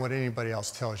 define what anybody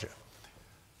else tells you.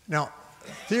 Now,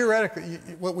 theoretically,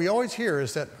 what we always hear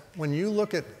is that when you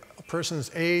look at a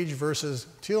person's age versus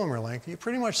telomere length, you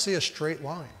pretty much see a straight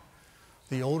line.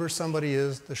 The older somebody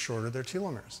is, the shorter their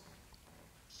telomeres.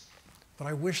 But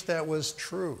I wish that was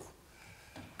true,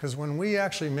 because when we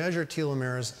actually measure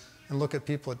telomeres and look at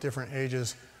people at different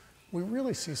ages, we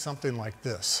really see something like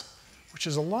this, which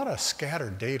is a lot of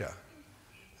scattered data.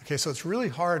 Okay, so it's really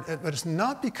hard, but it's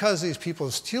not because these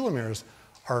people's telomeres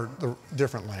are the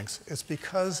different lengths. It's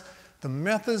because the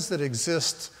methods that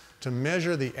exist to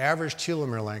measure the average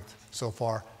telomere length so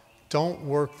far don't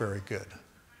work very good.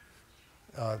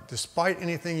 Despite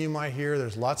anything you might hear,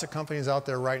 there's lots of companies out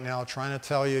there right now trying to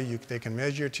tell you they can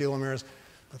measure your telomeres,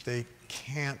 but they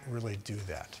can't really do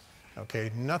that.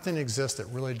 Okay, nothing exists that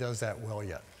really does that well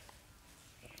yet.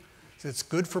 It's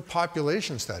good for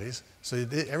population studies, so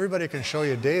everybody can show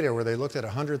you data where they looked at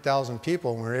 100,000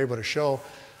 people and were able to show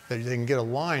that they can get a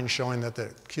line showing that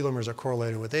the telomeres are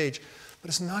correlated with age, but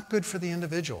it's not good for the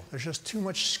individual. There's just too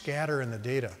much scatter in the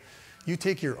data. You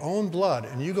take your own blood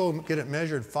and you go get it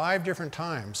measured 5 different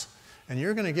times, and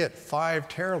you're going to get 5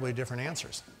 terribly different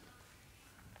answers.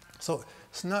 So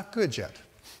it's not good yet.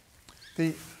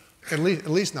 At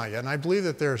least not yet. And I believe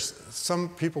that there's some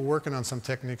people working on some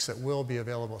techniques that will be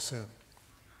available soon.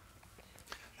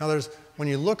 Now, when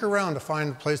you look around to find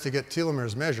a place to get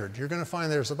telomeres measured, you're going to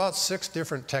find there's about 6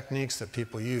 different techniques that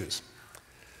people use.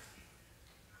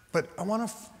 But I want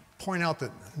to point out that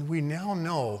we now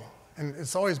know, and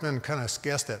it's always been kind of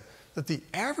guessed at, that the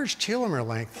average telomere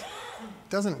length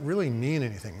doesn't really mean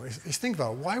anything. You think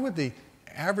about it, why would the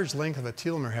average length of a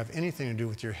telomere have anything to do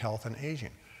with your health and aging?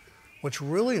 What's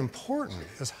really important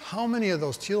is how many of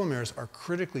those telomeres are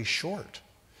critically short.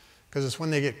 Because it's when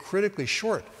they get critically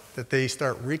short that they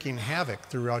start wreaking havoc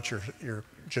throughout your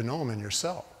genome and your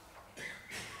cell.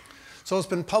 So it's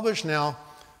been published now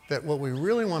that what we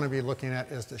really want to be looking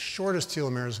at is the shortest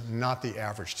telomeres, not the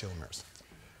average telomeres.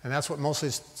 And that's what most of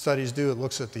these studies do. It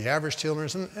looks at the average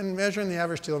telomeres, and measuring the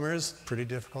average telomere is pretty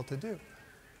difficult to do.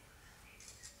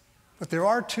 But there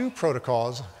are 2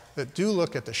 protocols that do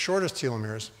look at the shortest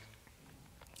telomeres,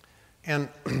 and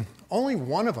only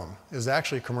one of them is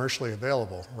actually commercially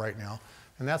available right now,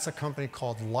 and that's a company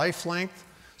called LifeLength.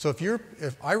 So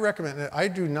if I recommend it, I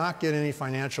do not get any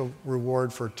financial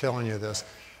reward for telling you this.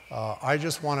 I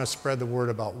just want to spread the word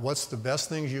about what's the best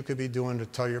things you could be doing to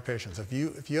tell your patients. If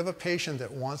you have a patient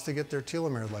that wants to get their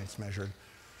telomere lengths measured,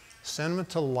 send them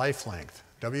to LifeLength,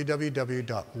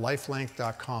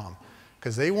 www.lifelength.com,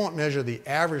 because they won't measure the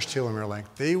average telomere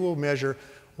length. They will measure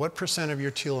what % of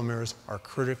your telomeres are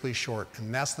critically short,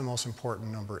 and that's the most important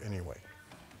number anyway.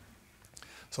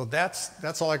 So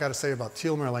that's all I got to say about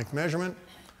telomere length measurement.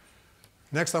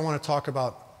 Next, I want to talk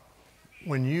about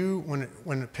when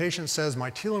a patient says, my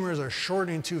telomeres are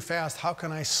shortening too fast, how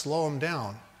can I slow them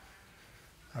down?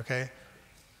 Okay,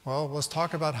 well, let's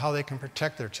talk about how they can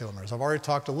protect their telomeres. I've already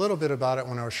talked a little bit about it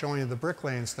when I was showing you the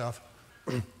bricklaying stuff,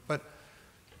 but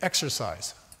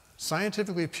exercise.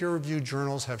 Scientifically peer-reviewed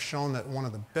journals have shown that one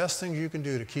of the best things you can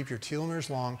do to keep your telomeres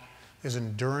long is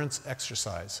endurance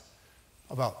exercise.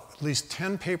 about at least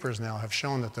 10 papers now have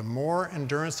shown that the more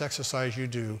endurance exercise you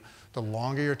do, the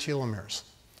longer your telomeres.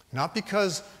 Not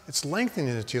because it's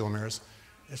lengthening the telomeres,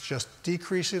 it's just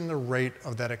decreasing the rate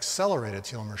of that accelerated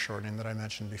telomere shortening that I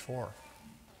mentioned before.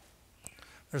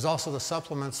 There's also the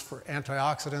supplements for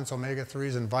antioxidants,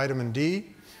 omega-3s, and vitamin D.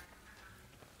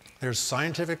 There's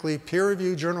scientifically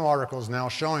peer-reviewed journal articles now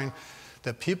showing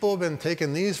that people who have been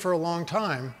taking these for a long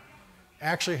time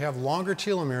actually have longer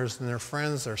telomeres than their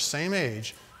friends their same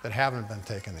age that haven't been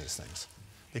taking these things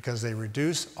because they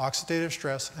reduce oxidative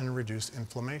stress and reduce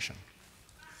inflammation.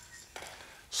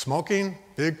 Smoking,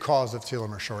 big cause of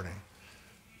telomere shortening.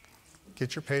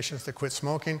 Get your patients to quit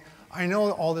smoking. I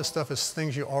know all this stuff is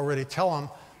things you already tell them,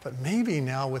 but maybe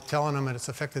now with telling them that it's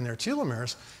affecting their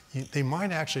telomeres, they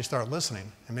might actually start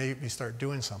listening and maybe start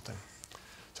doing something.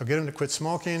 So get them to quit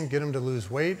smoking, get them to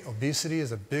lose weight. Obesity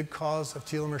is a big cause of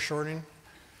telomere shortening.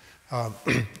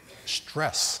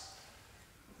 Stress.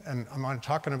 And I'm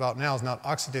talking about now is not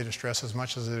oxidative stress as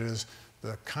much as it is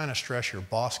the kind of stress your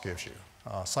boss gives you,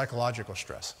 psychological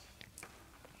stress.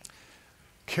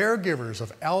 Caregivers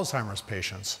of Alzheimer's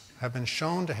patients have been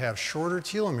shown to have shorter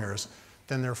telomeres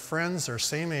than their friends their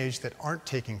same age that aren't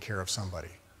taking care of somebody,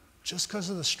 just because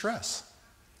of the stress.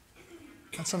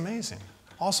 That's amazing.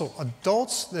 Also,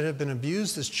 adults that have been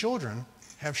abused as children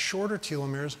have shorter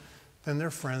telomeres than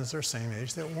their friends their same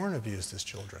age that weren't abused as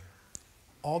children,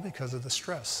 all because of the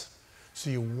stress. So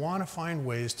you want to find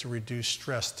ways to reduce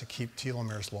stress to keep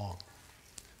telomeres long.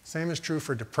 Same is true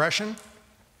for depression.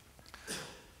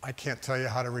 I can't tell you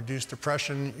how to reduce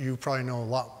depression. You probably know a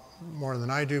lot more than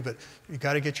I do, but you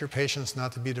got to get your patients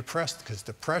not to be depressed because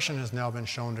depression has now been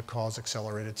shown to cause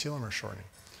accelerated telomere shortening.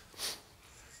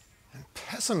 And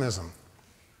pessimism.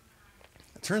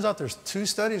 It turns out there's 2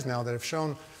 studies now that have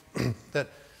shown that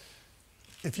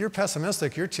if you're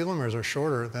pessimistic, your telomeres are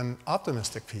shorter than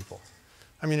optimistic people.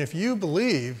 I mean, if you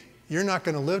believe you're not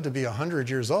going to live to be 100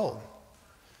 years old,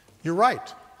 you're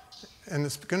right. And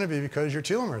it's going to be because your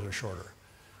telomeres are shorter.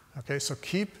 Okay, so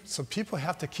people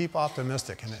have to keep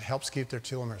optimistic, and it helps keep their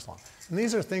telomeres long. And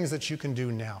these are things that you can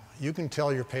do now. You can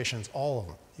tell your patients, all of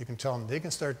them, you can tell them they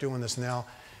can start doing this now.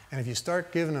 And if you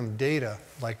start giving them data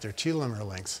like their telomere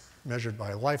lengths, measured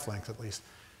by life length at least,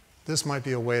 this might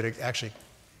be a way to actually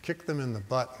kick them in the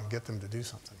butt and get them to do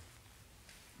something.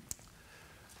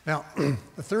 Now,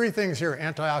 the 3 things here,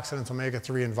 antioxidants,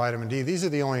 omega-3, and vitamin D, these are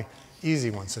the only easy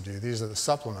ones to do. These are the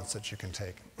supplements that you can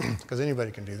take, because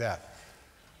anybody can do that.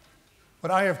 But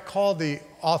I have called the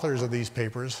authors of these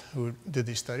papers who did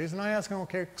these studies, and I asked them,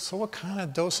 okay, so what kind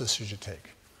of doses should you take?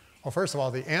 Well, first of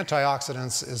all, the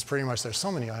antioxidants is pretty much, there's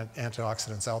so many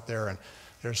antioxidants out there, and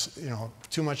there's,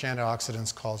 too much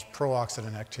antioxidants causes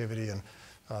pro-oxidant activity, and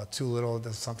too little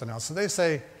does something else. So they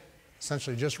say,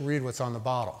 essentially, just read what's on the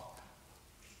bottle.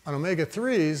 On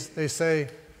omega-3s, they say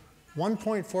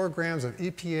 1.4 grams of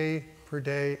EPA per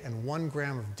day and 1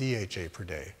 gram of DHA per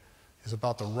day is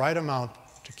about the right amount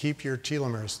to keep your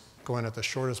telomeres going at the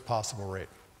shortest possible rate.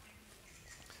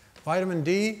 Vitamin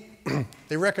D,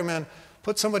 they recommend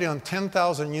put somebody on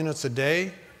 10,000 units a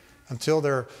day until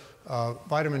their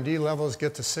vitamin D levels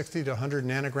get to 60 to 100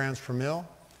 nanograms per mil,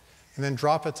 and then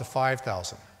drop it to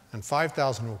 5,000. And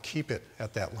 5,000 will keep it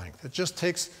at that length. It just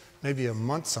takes maybe a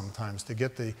month sometimes to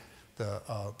get the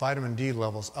vitamin D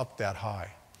levels up that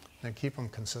high, and keep them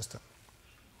consistent.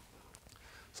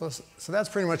 So that's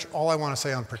pretty much all I want to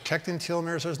say on protecting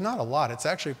telomeres. There's not a lot. It's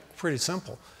actually pretty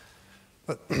simple.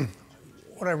 But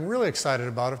what I'm really excited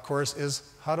about, of course,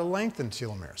 is how to lengthen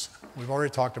telomeres. We've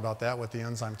already talked about that with the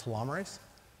enzyme telomerase.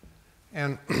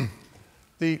 And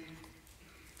the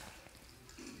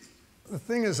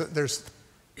thing is that there's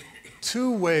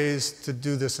 2 ways to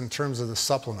do this in terms of the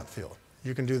supplement field.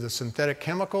 You can do the synthetic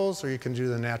chemicals, or you can do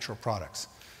the natural products.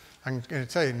 I'm going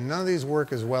to tell you, none of these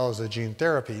work as well as the gene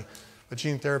therapy, but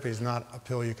gene therapy is not a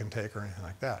pill you can take or anything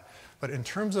like that. But in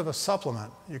terms of a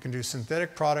supplement, you can do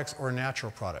synthetic products or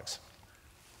natural products.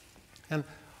 And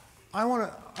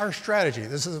our strategy,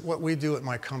 this is what we do at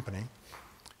my company,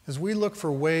 is we look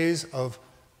for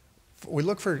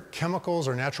chemicals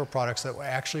or natural products that will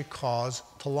actually cause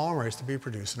telomerase to be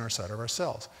produced in our side of our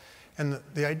cells. And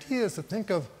the idea is to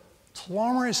think of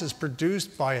telomerase is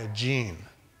produced by a gene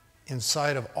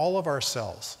inside of all of our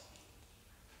cells.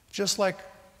 Just like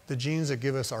the genes that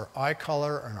give us our eye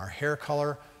color and our hair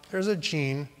color, there's a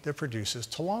gene that produces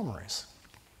telomerase.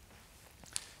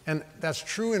 And that's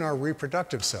true in our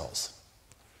reproductive cells,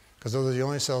 because those are the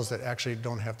only cells that actually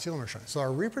don't have telomere shortening. So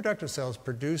our reproductive cells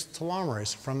produce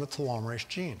telomerase from the telomerase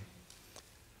gene.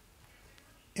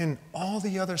 In all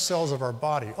the other cells of our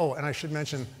body, oh, and I should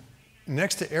mention,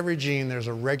 next to every gene there's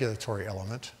a regulatory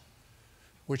element.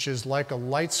 which is like a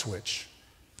light switch.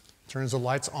 Turns the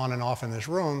lights on and off in this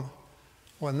room.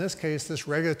 Well, in this case, this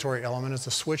regulatory element is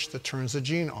the switch that turns the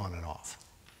gene on and off.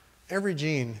 Every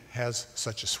gene has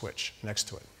such a switch next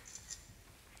to it.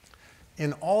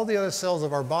 In all the other cells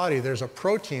of our body, there's a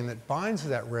protein that binds to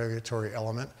that regulatory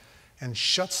element and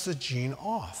shuts the gene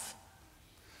off.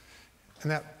 And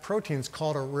that protein is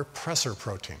called a repressor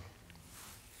protein.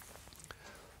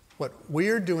 What we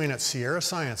are doing at Sierra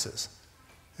Sciences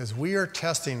is we are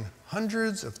testing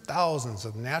hundreds of thousands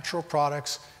of natural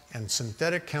products and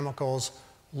synthetic chemicals,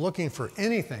 looking for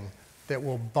anything that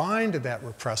will bind to that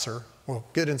repressor, will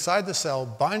get inside the cell,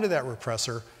 bind to that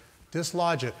repressor,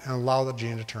 dislodge it, and allow the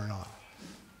gene to turn on.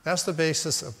 That's the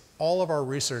basis of all of our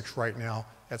research right now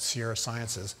at Sierra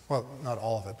Sciences. Well, not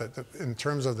all of it, but in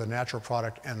terms of the natural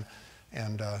product and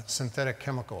synthetic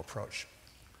chemical approach.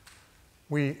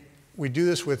 We do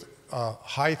this with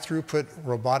high throughput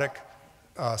robotic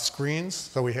screens.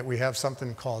 So we have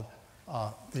something called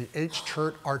the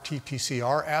HTERT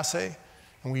RT-PCR assay,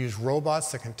 and we use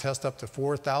robots that can test up to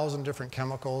 4,000 different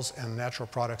chemicals and natural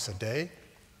products a day.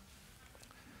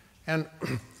 And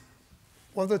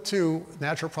one of the two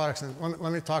natural products, and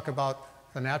let me talk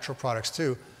about the natural products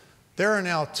too. There are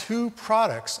now two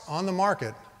products on the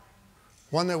market,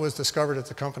 one that was discovered at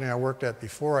the company I worked at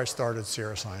before I started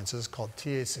Sierra Sciences called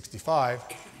TA65,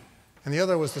 and the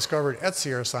other was discovered at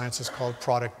Sierra Sciences called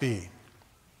Product B.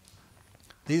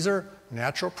 These are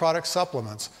natural product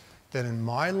supplements that in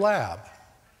my lab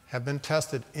have been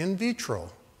tested in vitro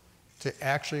to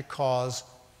actually cause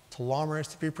telomerase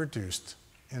to be produced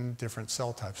in different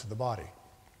cell types of the body.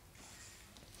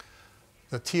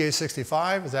 The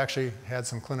TA65 has actually had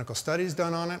some clinical studies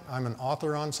done on it. I'm an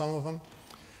author on some of them.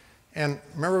 And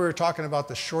remember we were talking about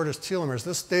the shortest telomeres.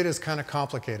 This data is kind of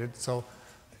complicated, so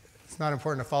it's not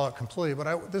important to follow it completely,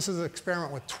 but this is an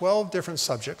experiment with 12 different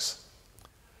subjects.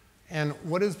 And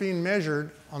what is being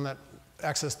measured on that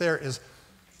axis there is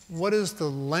what is the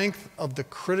length of the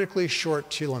critically short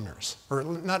telomeres? Or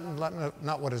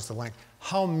not what is the length,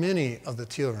 how many of the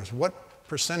telomeres, what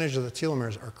percentage of the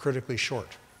telomeres are critically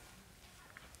short?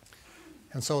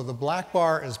 And so the black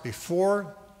bar is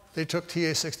before they took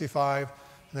TA65,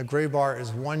 and the gray bar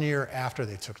is 1 year after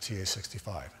they took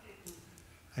TA65.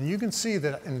 And you can see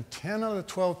that in 10 out of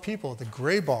 12 people, the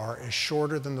gray bar is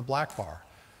shorter than the black bar,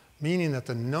 meaning that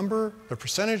the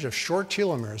percentage of short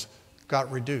telomeres got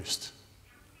reduced.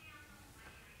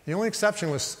 The only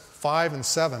exception was 5 and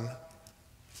 7,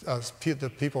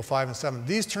 the people 5 and 7.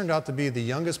 These turned out to be the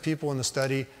youngest people in the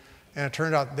study, and it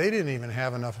turned out they didn't even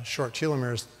have enough short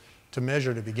telomeres to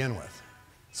measure to begin with.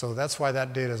 So that's why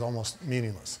that data is almost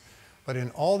meaningless. But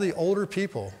in all the older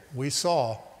people, we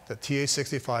saw that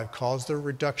TA65 caused a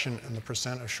reduction in the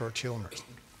percent of short telomeres.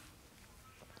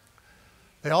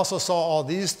 They also saw all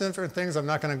these different things. I'm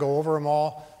not going to go over them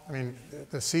all. I mean,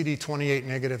 the CD28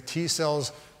 negative T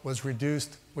cells was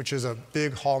reduced, which is a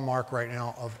big hallmark right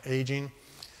now of aging.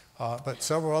 But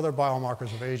several other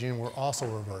biomarkers of aging were also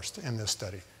reversed in this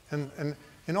study. And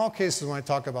in all cases, when I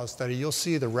talk about study, you'll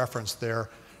see the reference there,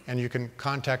 and you can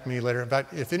contact me later. In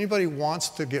fact, if anybody wants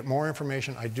to get more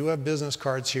information, I do have business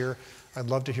cards here. I'd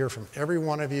love to hear from every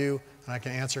one of you, and I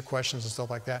can answer questions and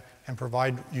stuff like that, and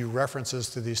provide you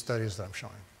references to these studies that I'm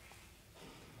showing.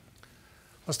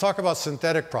 Let's talk about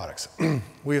synthetic products.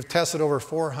 We have tested over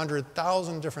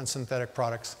 400,000 different synthetic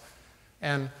products,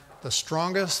 and the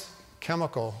strongest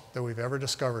chemical that we've ever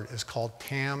discovered is called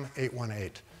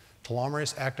TAM818.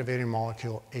 Telomerase activating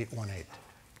molecule 818.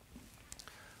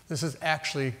 This is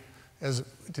actually,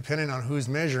 depending on who's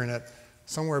measuring it,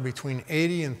 somewhere between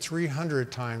 80 and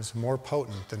 300 times more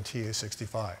potent than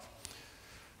TA65.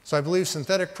 So I believe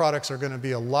synthetic products are going to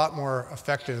be a lot more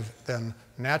effective than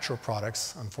natural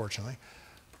products, unfortunately.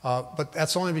 But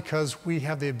that's only because we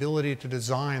have the ability to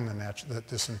design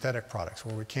the synthetic products,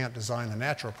 where we can't design the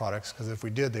natural products, because if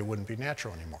we did, they wouldn't be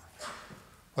natural anymore.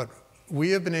 But we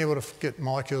have been able to get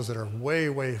molecules that are way,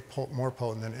 way more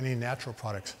potent than any natural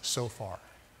products so far.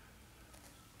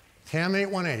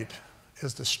 TAM818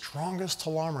 is the strongest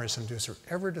telomerase inducer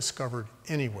ever discovered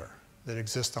anywhere that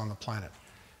exists on the planet.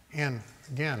 And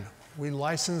again, we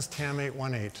licensed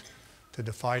TAM818 to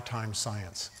defy time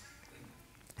science.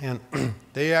 And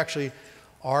they actually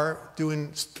are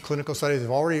doing clinical studies.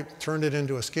 They've already turned it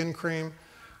into a skin cream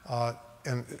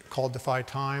and called Defy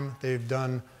Time. They've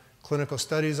done clinical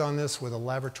studies on this with a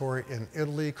laboratory in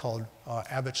Italy called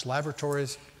Abbott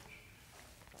Laboratories.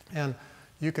 And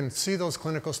you can see those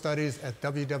clinical studies at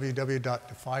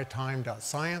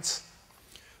www.defytime.science.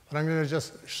 But I'm going to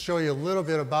just show you a little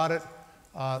bit about it.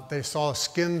 They saw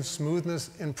skin smoothness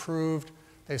improved.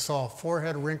 They saw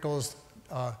forehead wrinkles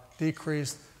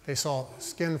decreased. They saw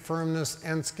skin firmness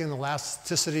and skin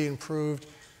elasticity improved,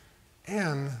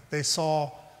 and they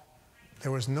saw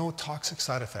there was no toxic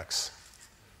side effects.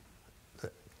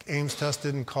 The Ames test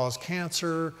didn't cause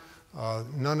cancer.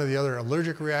 None of the other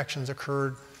allergic reactions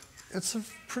occurred. It's a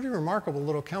pretty remarkable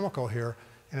little chemical here,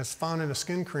 and it's found in a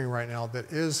skin cream right now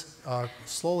that is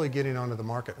slowly getting onto the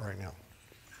market right now.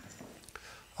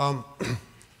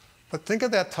 But think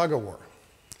of that tug of war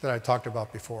that I talked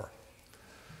about before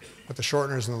with the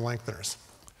shorteners and the lengtheners.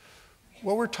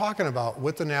 What we're talking about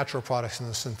with the natural products and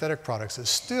the synthetic products is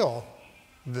still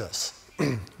this.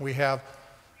 We have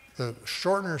the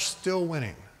shorteners still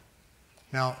winning.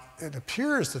 Now, it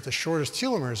appears that the shortest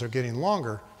telomeres are getting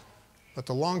longer, but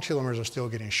the long telomeres are still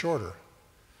getting shorter.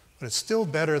 But it's still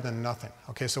better than nothing.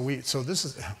 Okay, so this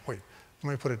is, wait,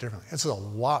 let me put it differently. It's a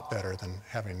lot better than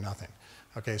having nothing.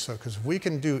 Okay, so because we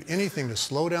can do anything to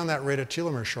slow down that rate of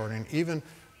telomere shortening, even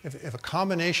if a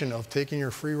combination of taking your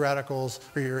free radicals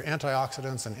or your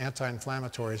antioxidants and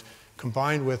anti-inflammatories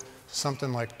combined with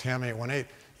something like TAM818,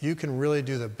 you can really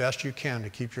do the best you can to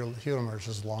keep your telomeres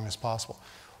as long as possible.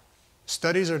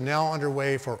 Studies are now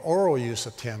underway for oral use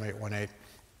of TAM818,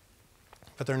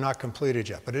 but they're not completed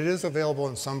yet. But it is available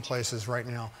in some places right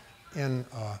now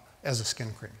as a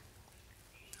skin cream.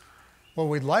 What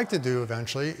we'd like to do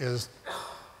eventually is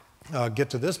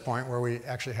get to this point where we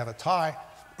actually have a tie.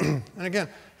 And again,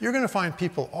 you're going to find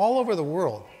people all over the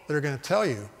world that are going to tell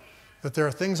you that there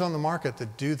are things on the market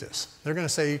that do this. They're going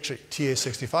to say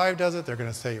TA65 does it. They're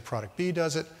going to say product B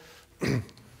does it.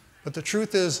 But the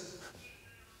truth is,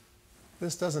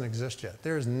 this doesn't exist yet.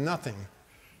 There is nothing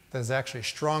that is actually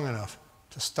strong enough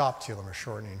to stop telomere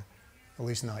shortening, at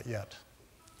least not yet.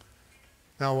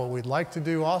 Now, what we'd like to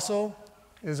do also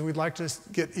is we'd like to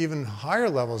get even higher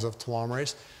levels of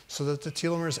telomerase so that the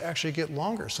telomeres actually get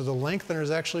longer, so the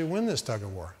lengtheners actually win this tug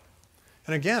of war.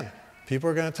 And again, people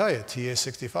are going to tell you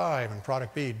TA65 and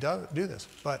product B do this,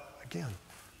 but again,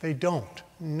 they don't.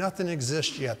 Nothing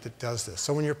exists yet that does this.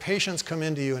 So when your patients come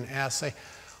into you and ask, say,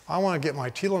 I want to get my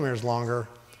telomeres longer,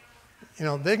 you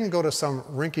know, they can go to some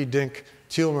rinky-dink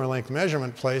telomere length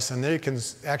measurement place and they can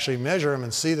actually measure them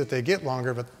and see that they get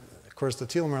longer, but of course the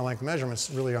telomere length measurements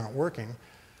really aren't working.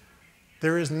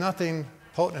 There is nothing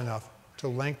potent enough to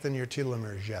lengthen your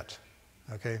telomeres yet,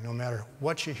 okay, no matter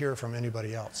what you hear from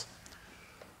anybody else.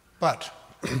 But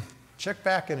check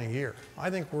back in a year. I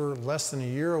think we're less than a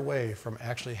year away from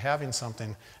actually having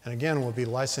something, and again, we'll be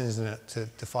licensing it to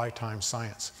Defy Time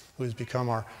Science, who has become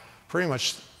our pretty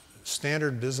much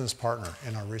standard business partner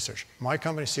in our research. My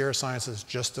company, Sierra Sciences,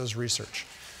 just does research.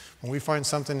 When we find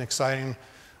something exciting,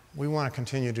 we want to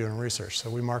continue doing research,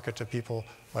 so we market to people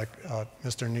like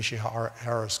Mr.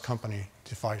 Nishihara's company,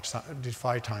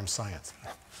 Defy Time Science.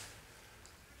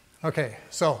 Okay,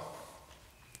 so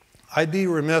I'd be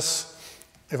remiss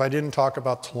if I didn't talk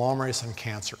about telomerase and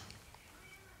cancer.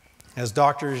 As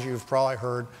doctors, you've probably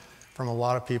heard from a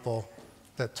lot of people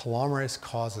that telomerase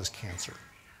causes cancer.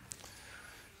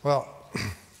 Well,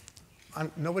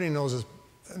 nobody knows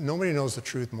the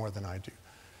truth more than I do.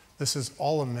 This is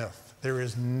all a myth. There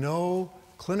is no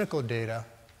clinical data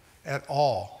at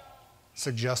all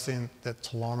suggesting that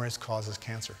telomerase causes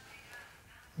cancer.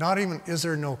 Not even is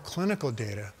there no clinical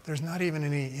data, there's not even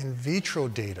any in vitro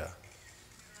data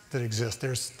that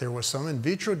exists. There was some in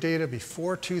vitro data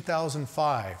before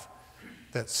 2005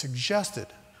 that suggested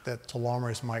that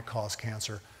telomerase might cause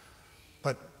cancer,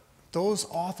 but those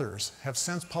authors have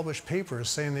since published papers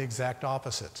saying the exact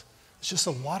opposite. It's just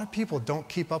a lot of people don't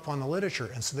keep up on the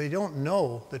literature, and so they don't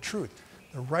know the truth.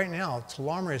 But right now,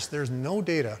 telomerase, there's no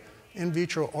data, in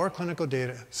vitro or clinical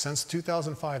data, since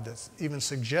 2005 that even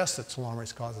suggests that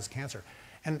telomerase causes cancer.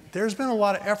 And there's been a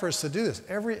lot of efforts to do this.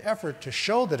 Every effort to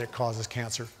show that it causes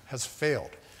cancer has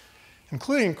failed,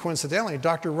 including, coincidentally,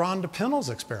 Dr. Ron DePinel's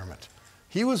experiment.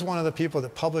 He was one of the people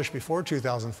that published before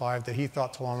 2005 that he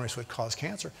thought telomerase would cause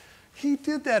cancer. He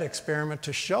did that experiment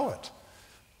to show it.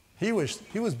 He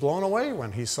was blown away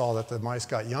when he saw that the mice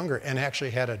got younger and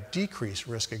actually had a decreased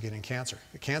risk of getting cancer.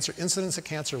 The incidence of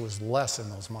cancer was less in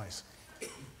those mice.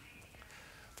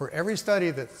 For every study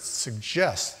that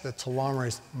suggests that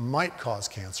telomerase might cause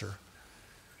cancer,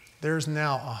 there's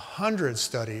now 100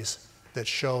 studies that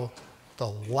show the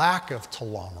lack of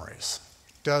telomerase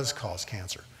does cause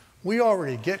cancer. We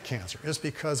already get cancer. It's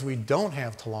because we don't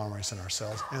have telomerase in our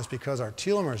cells, and it's because our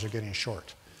telomeres are getting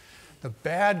short. The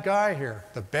bad guy here,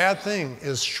 the bad thing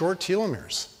is short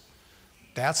telomeres.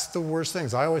 That's the worst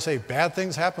things. I always say bad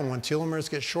things happen when telomeres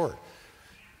get short.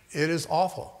 It is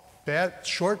awful.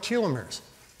 Short telomeres,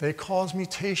 they cause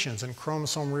mutations and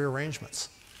chromosome rearrangements.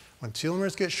 When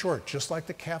telomeres get short, just like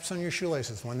the caps on your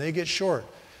shoelaces, when they get short,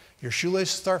 Your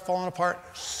shoelaces start falling apart,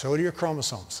 so do your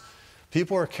chromosomes.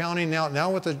 People are counting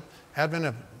now with the advent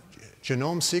of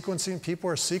genome sequencing, people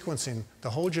are sequencing the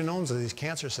whole genomes of these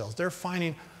cancer cells. They're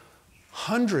finding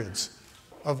hundreds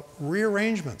of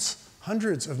rearrangements,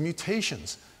 hundreds of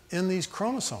mutations in these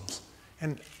chromosomes.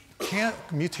 And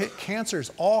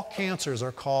cancers, all cancers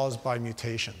are caused by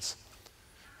mutations.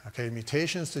 Okay,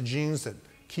 mutations to genes that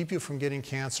keep you from getting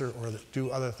cancer or that do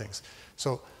other things.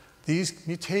 So these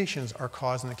mutations are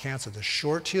causing the cancer. The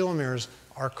short telomeres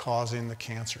are causing the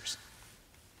cancers.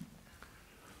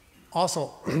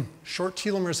 Also, short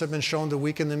telomeres have been shown to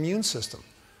weaken the immune system.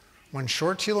 When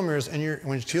short telomeres,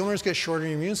 when telomeres get shorter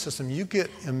in your immune system, you get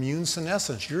immune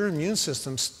senescence. Your immune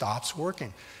system stops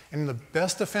working. And the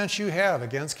best defense you have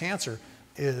against cancer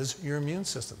is your immune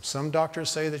system. Some doctors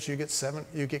say that you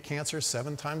get cancer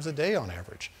 7 times a day on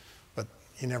average. But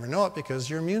you never know it because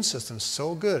your immune system is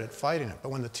so good at fighting it. But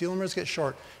when the telomeres get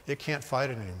short, it can't fight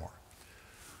it anymore.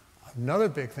 Another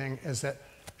big thing is that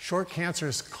short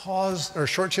telomeres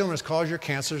cause your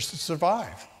cancers to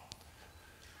survive.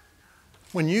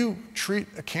 When you treat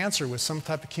a cancer with some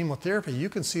type of chemotherapy, you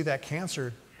can see that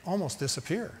cancer almost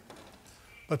disappear.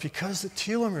 But because the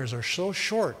telomeres are so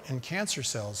short in cancer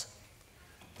cells,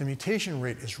 the mutation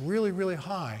rate is really, really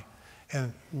high.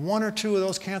 And 1 or 2 of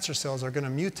those cancer cells are going to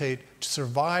mutate to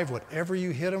survive whatever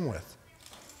you hit them with.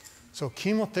 So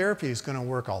chemotherapy is going to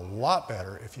work a lot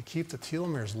better if you keep the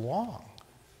telomeres long,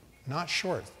 not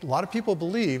short. A lot of people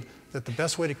believe that the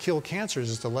best way to kill cancers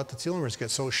is to let the telomeres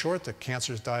get so short that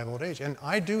cancers die of old age. And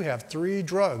I do have 3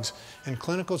 drugs in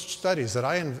clinical studies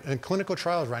in clinical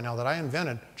trials right now that I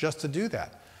invented just to do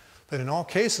that. But in all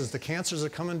cases, the cancers are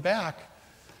coming back,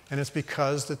 and it's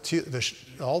because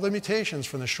all the mutations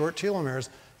from the short telomeres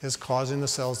is causing the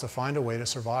cells to find a way to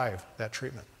survive that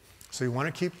treatment. So you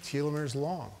want to keep telomeres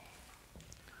long.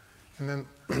 And then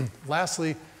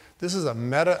lastly, this is a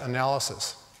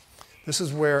meta-analysis. This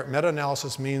is where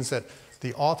meta-analysis means that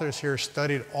the authors here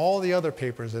studied all the other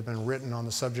papers that have been written on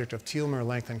the subject of telomere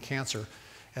length in cancer,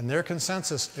 and their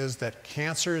consensus is that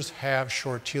cancers have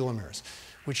short telomeres,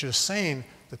 which is saying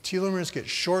the telomeres get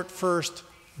short first,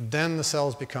 then the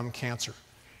cells become cancer.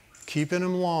 Keeping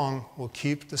them long will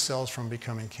keep the cells from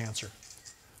becoming cancer.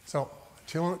 So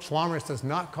telomerase does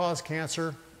not cause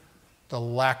cancer. The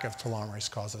lack of telomerase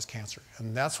causes cancer,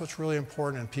 and that's what's really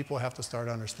important, and people have to start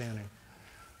understanding.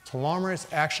 Telomerase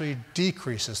actually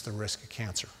decreases the risk of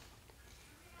cancer.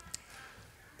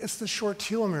 It's the short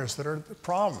telomeres that are the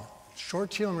problem. Short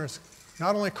telomeres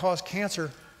not only cause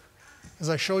cancer, as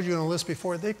I showed you in a list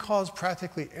before, they cause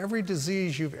practically every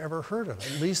disease you've ever heard of.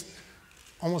 At least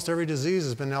almost every disease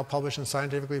has been now published in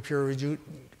scientifically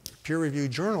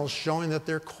peer-reviewed journals showing that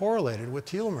they're correlated with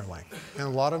telomere length. And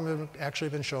a lot of them have actually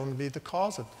been shown to be the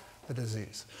cause of the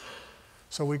disease.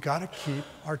 So we've got to keep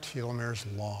our telomeres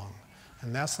long.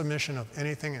 And that's the mission of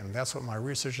anything, and that's what my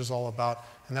research is all about,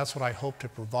 and that's what I hope to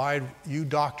provide you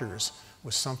doctors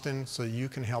with something so you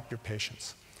can help your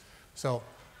patients. So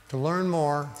to learn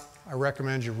more, I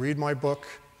recommend you read my book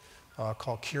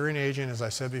called Curing Aging. As I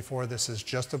said before, this is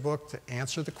just a book to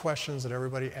answer the questions that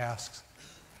everybody asks.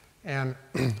 And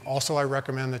also I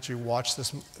recommend that you watch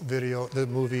this video, the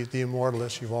movie, The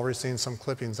Immortalist. You've already seen some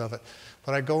clippings of it.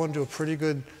 But I go into a pretty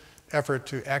good effort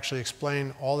to actually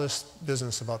explain all this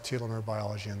business about telomere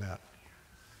biology and that.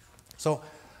 So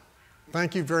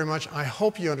thank you very much. I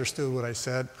hope you understood what I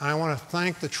said. I want to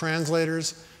thank the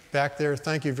translators back there.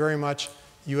 Thank you very much.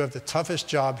 You have the toughest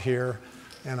job here,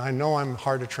 and I know I'm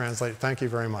hard to translate. Thank you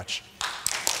very much.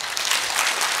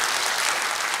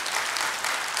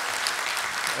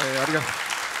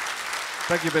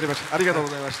 Thank you very much. ありがとうご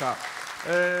ざいました。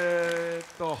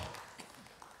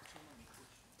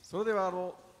それでは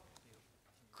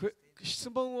質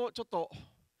問をちょっと、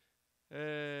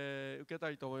受けた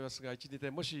いと思いますが、1、2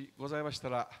点もしございました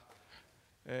ら、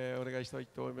お願いしたい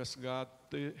と思いますが、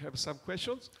Do you have some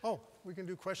questions? Oh, we can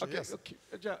do questions. Okay, Yes. okay.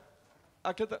 じゃ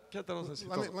あ、健太郎先生。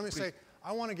Let me say,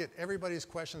 I want to get everybody's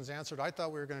questions answered. I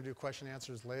thought we were going to do question and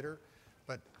answers later,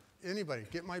 but anybody,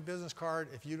 get my business card.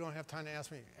 If you don't have time to ask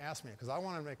me, because I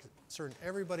want to make certain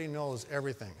everybody knows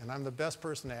everything, and I'm the best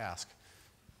person to ask.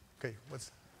 Okay,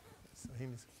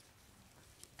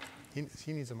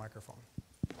 he needs a microphone.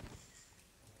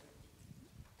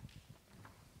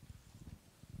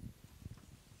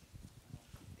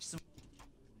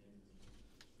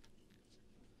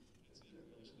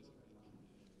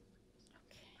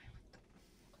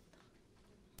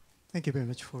 Thank you very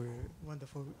much for your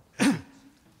wonderful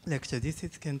lecture. This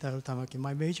is Kentaro Tamaki.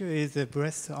 My major is a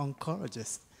breast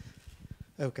oncologist.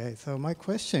 Okay, so my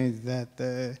question is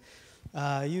that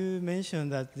You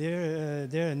mentioned that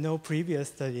there are no previous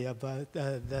study about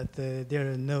that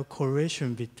there are no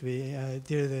correlation between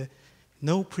there are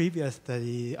no previous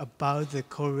study about the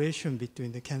correlation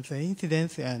between the cancer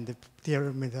incidence and the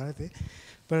telomerase.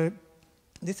 But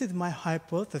this is my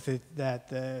hypothesis that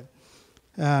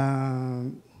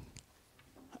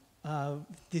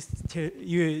these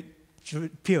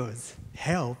pills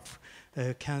help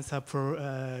cancer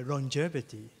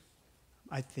longevity,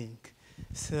 I think.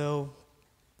 So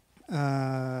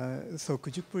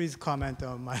could you please comment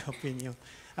on my opinion?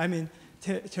 I mean,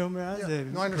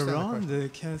 telomerase prolong the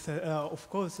cancer. Of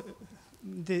course,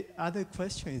 the other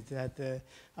question is that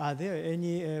are there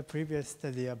any previous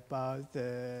study about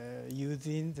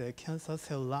using the cancer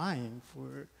cell line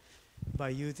by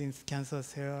using cancer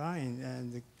cell line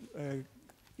and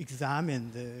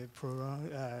examine the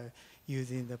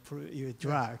using your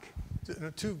drug?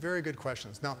 Two very good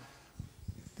questions. Now,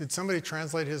 did somebody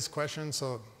translate his question?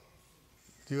 So,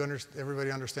 do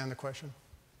everybody understand the question?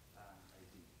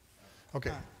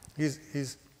 Okay.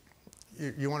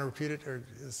 You want to repeat it, or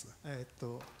is?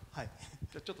 はい。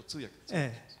じゃあちょっと通訳。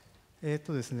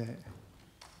ですね、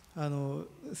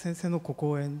先生のご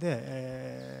講演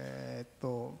で、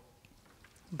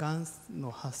がん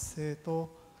の発生と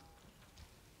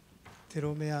テ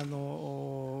ロメア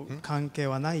の関係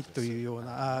はないというよう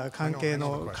な関係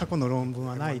の過去の論文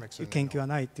はない研究は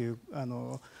ないという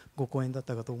ご講演だっ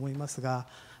たかと思いますが、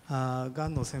が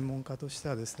んの専門家として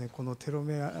はですね、このテロ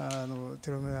メラ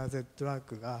ーゼドラッ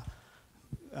グが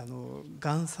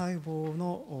がん細胞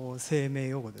の生命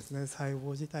予後ですね、細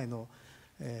胞自体の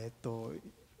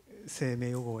生命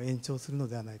予後を延長するの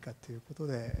ではないかということ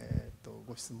で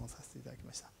ご質問させていただき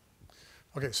ました。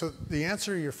Okay, so the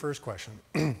answer to your first question,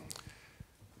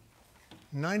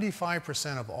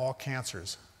 95% of all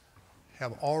cancers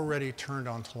have already turned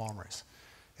on telomerase.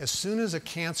 As soon as a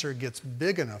cancer gets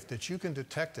big enough that you can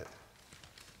detect it,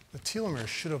 the telomeres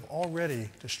should have already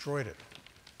destroyed it.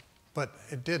 But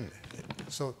it didn't.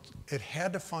 So it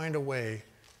had to find a way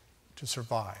to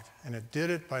survive. And it did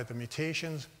it by the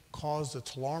mutations caused the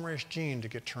telomerase gene to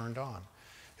get turned on.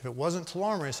 If it wasn't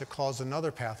telomerase, it caused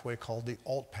another pathway called the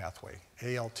ALT pathway,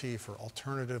 ALT for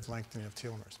alternative lengthening of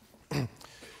telomeres.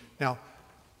 Now,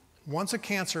 once a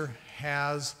cancer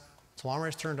has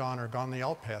telomerase turned on or gone the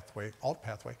ALT pathway,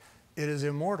 it is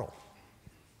immortal.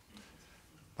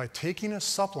 By taking a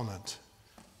supplement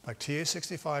like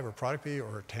TA65 or product B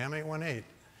or TAM818,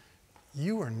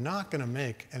 you are not going to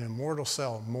make an immortal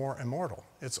cell more immortal.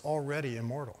 It's already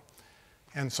immortal.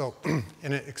 And so,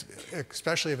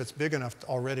 especially if it's big enough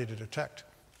already to detect.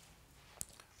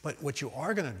 But what you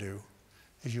are going to do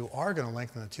is you are going to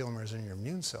lengthen the telomeres in your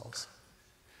immune cells,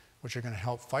 which are going to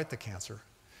help fight the cancer.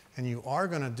 And you are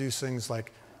going to do things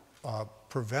like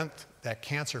prevent that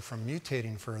cancer from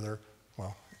mutating further,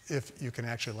 well, if you can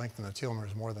actually lengthen the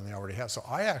telomeres more than they already have. So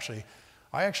I actually,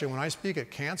 when I speak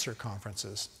at cancer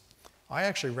conferences, I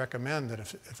actually recommend that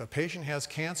if a patient has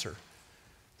cancer,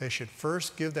 they should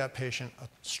first give that patient a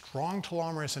strong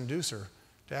telomerase inducer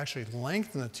to actually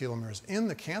lengthen the telomeres in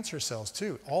the cancer cells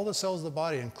too, all the cells of the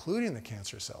body, including the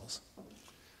cancer cells.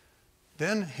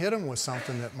 Then hit them with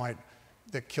something that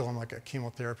kill them, like a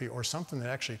chemotherapy, or something that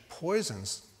actually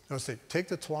poisons. Notice they take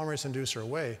the telomerase inducer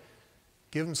away,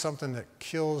 give them something that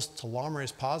kills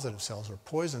telomerase positive cells or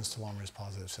poisons telomerase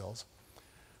positive cells.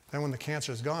 Then when the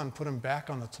cancer is gone, put them back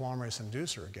on the telomerase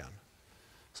inducer again.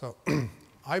 So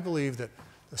I believe that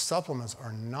the supplements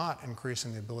are not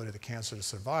increasing the ability of the cancer to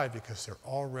survive because they're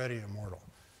already immortal.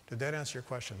 Did that answer your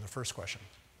question, the first question?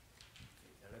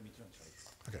 Let me translate.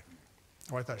 Okay.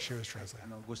 Oh, I thought she was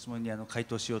translating. ご質問に回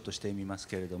答しようとしてみます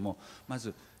けれども、ま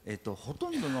ず、ほ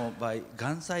とんどの場合、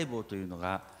がん細胞というの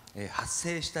が、発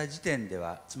生した時点で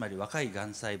は、つまり若いが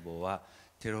ん細胞は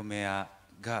テロメア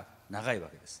が長いわ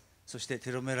けです。そして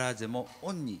テロメラーゼも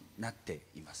オンになって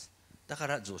います。だか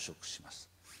ら増殖します。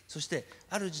そして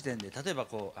ある時点で、例えば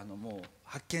もう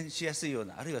発見しやすいよう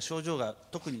な、あるいは症状が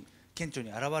特に顕著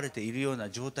に現れているような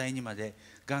状態にまで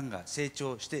がんが成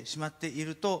長してしまってい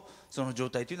ると、その状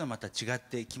態というのはまた違っ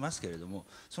てきますけれども、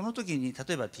その時に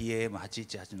例えば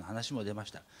TAM818 の話も出ま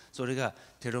した。それが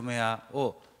テロメア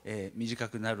を短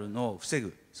くなるのを防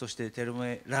ぐ、そしてテロ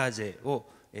メラーゼを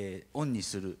オンに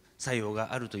する作用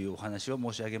があるというお話を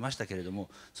申し上げましたけれども、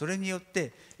それによっ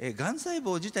てがん細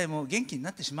胞自体も元気に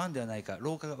なってしまうんではないか、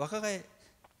老化が若返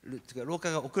るというか老化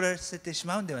が遅らせてし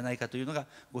まうんではないかというのが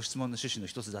ご質問の趣旨の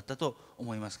一つだったと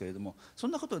思いますけれども、そ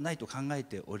んなことはないと考え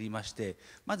ておりまして、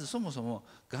まずそもそも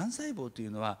がん細胞とい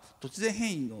うのは突然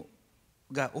変異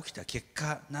が起きた結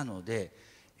果なので、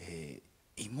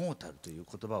イモータルという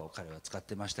言葉を彼は使っ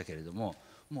てましたけれども、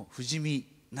もう不死身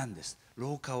なんです。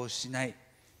老化をしない、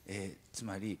つ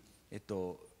まり、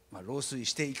老衰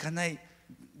していかない、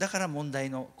だから問題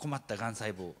の困ったがん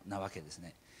細胞なわけです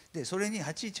ね。でそれに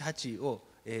818を、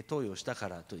投与したか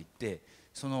らといって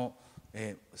その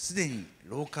すでに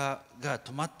老化が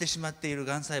止まってしまっている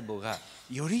がん細胞が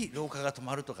より老化が止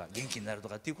まるとか元気になると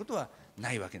かっていうことは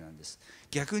ないわけなんです。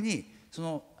逆にそ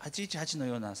の818の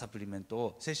ようなサプリメント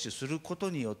を摂取すること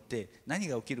によって何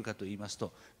が起きるかといいます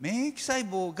と、免疫細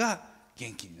胞が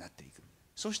元気になっていく。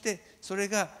そしてそれ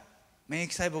が免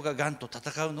疫細胞ががんと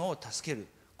戦うのを助ける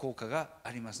効果が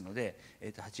ありますので、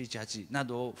818な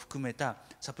どを含めた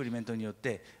サプリメントによっ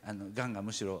てがんが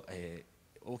むしろ、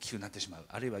大きくなってしまう、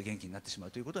あるいは元気になってしま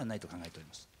うということはないと考えており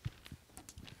ます。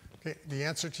Okay, the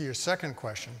answer to your second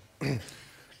question,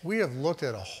 we have looked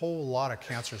at a whole lot of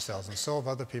cancer cells, and so have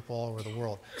other people all over the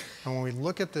world. And when we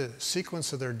look at the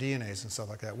sequence of their DNAs and stuff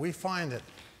like that, we find that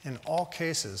in all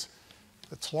cases,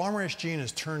 the telomerase gene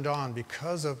is turned on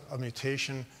because of a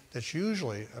mutation that's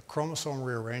usually a chromosome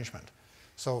rearrangement.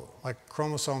 So like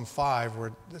chromosome 5,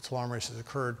 where the telomerase has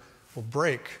occurred, will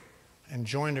break and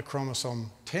join to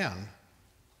chromosome 10,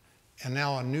 and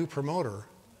now a new promoter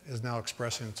is now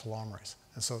expressing the telomerase.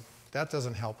 And so that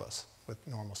doesn't help us with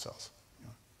normal cells.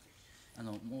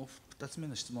 もう2つ目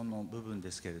の質問の部分で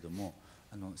すけれども、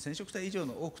染色体異常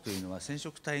の多くというのは染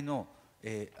色体の、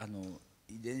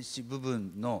遺伝子部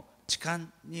分の置換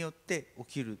によって起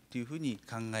きるというふうに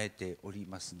考えており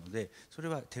ますので、それ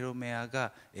はテロメア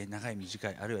が長い短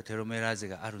い、あるいはテロメラーゼ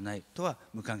があるないとは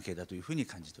無関係だというふうに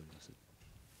感じております。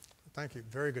Thank you.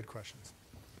 Very good questions.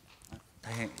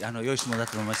 大変良い質問だ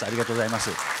と思います。ありがとうございます。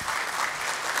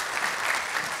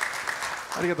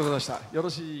ありがとうございました。よろ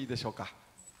しいでしょうか。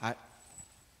はい。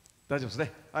大丈夫です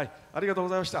ね。はい。ありがとうご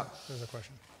ざいました。There's a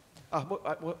question. も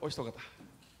うお一方。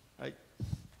はい。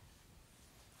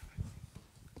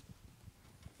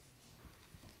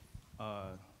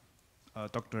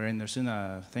Dr. Anderson,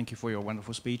 thank you for your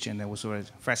wonderful speech, and that was a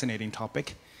fascinating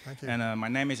topic. Thank you. And my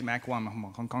name is Mac Wang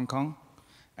from Hong Kong,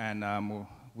 and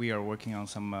we are working on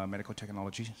some medical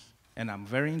technologies. And I'm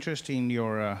very interested in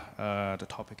your the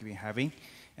topic we're having.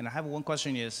 And I have one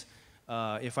question: is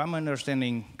if I'm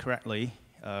understanding correctly,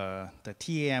 the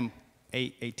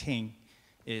TAM818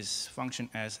 is function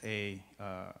as a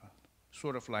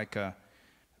sort of like a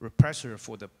repressor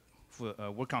for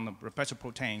work on the repressor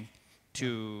protein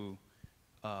to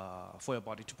for your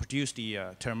body to produce the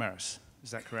telomeres.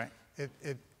 Is that correct?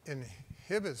 It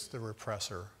inhibits the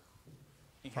repressor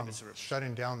from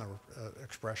shutting down the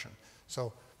expression.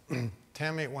 So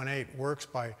TAM818 works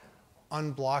by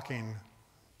unblocking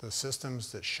the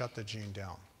systems that shut the gene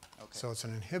down. Okay. So it's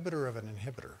an inhibitor of an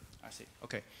inhibitor. I see.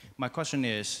 Okay. My question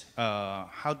is,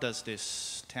 how does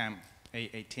this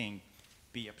TAM818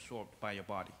 be absorbed by your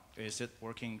body? Is it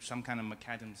working some kind of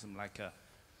mechanism like a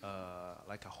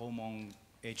hormone,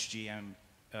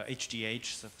 HGH,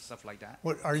 stuff like that?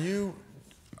 What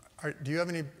do you have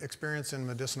any experience in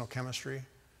medicinal chemistry?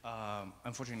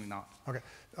 Unfortunately not. Okay.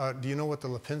 Do you know what the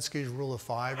Lipinski's rule of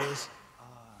 5 is?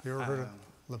 You ever heard of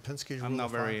Lipinski's rule of 5? I'm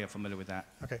not very familiar with that.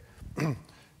 Okay.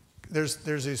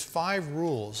 There's these 5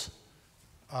 rules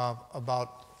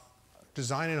about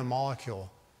designing a molecule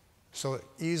so it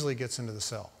easily gets into the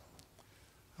cell.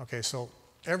 Okay, so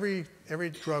every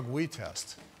drug we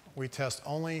test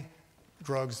only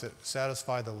drugs that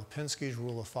satisfy the Lipinski's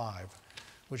rule of 5,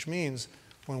 which means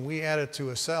when we add it to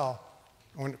a cell,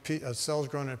 when a cell is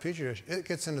grown in a petri dish, it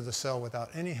gets into the cell without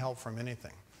any help from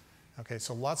anything. Okay,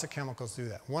 so lots of chemicals do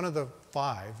that. One of the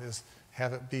 5 is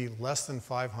have it be less than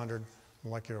 500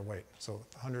 molecular weight, so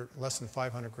less than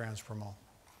 500 grams per mole.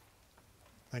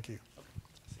 Thank you.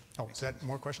 Oh, is that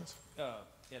more questions? Yeah,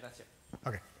 that's it.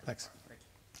 Okay, thanks.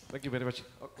 Thank you very much.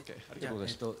 Okay, ありがとうご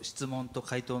ざいます。質問と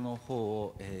回答の方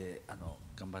を、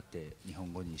頑張って日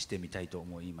本語にしてみたいと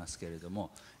思いますけれど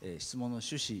も、質問の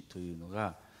趣旨というの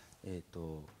が、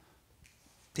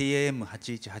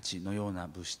TAM818 のような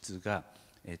物質が、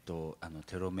テ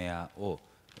ロメアを、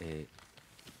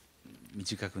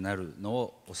短くなるの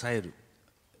を抑える、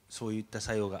そういった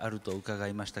作用があると伺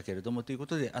いましたけれどもというこ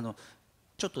とで、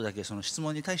ちょっとだけその質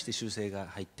問に対して修正が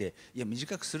入って、いや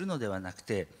短くするのではなく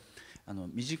て、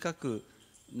短く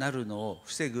なるのを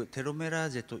防ぐテロメラー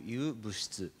ゼという物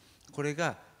質、これ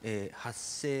が、発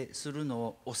生するの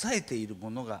を抑えているも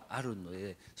のがあるの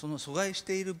で、その阻害し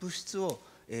ている物質を、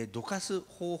どかす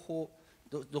方法、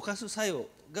どかす作用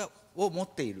を持っ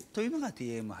ているというのが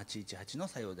TAM818 の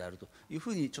作用であるという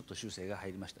ふうにちょっと修正が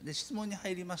入りました。で、質問に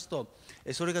入りますと、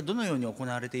それがどのように行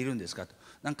われているんですかと、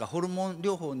なんかホルモン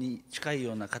療法に近い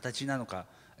ような形なのか、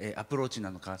アプローチ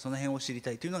なのか、その辺を知りた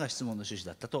いというのが質問の趣旨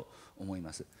だったと思い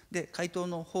ます。で、回答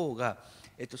の方が、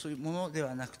そういうもので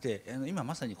はなくて、今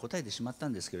まさに答えてしまった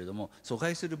んですけれども、阻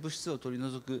害する物質を取り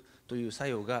除くという作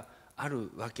用がある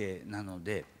わけなの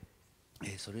で、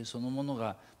それそのもの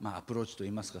が、アプローチとい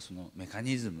いますか、そのメカ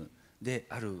ニズムで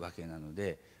あるわけなの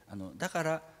で、だか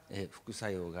ら、副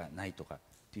作用がないとか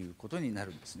ということにな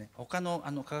るんですね。他の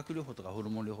化学療法とかホル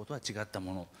モン療法とは違った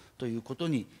ものということ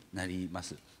になりま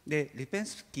す。で、リペン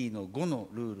スキーの5の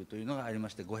ルールというのがありま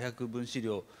して、500分子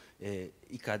量、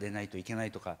以下でないといけな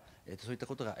いとか、そういった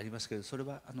ことがありますけど、それ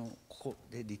はここ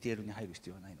でディテールに入る必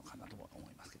要はないのかなと思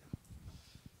いますけど。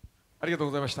ありがとう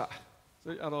ございました。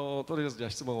とりあえずじゃあ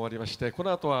質問終わりまして、こ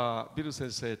の後はビル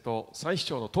先生と再市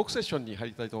長のトークセッションに入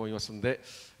りたいと思いますので、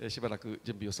しばらく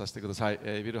準備をさせてください。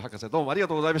ビル博士、どうもありが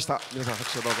とうございました。皆さん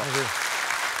拍手をどうぞ。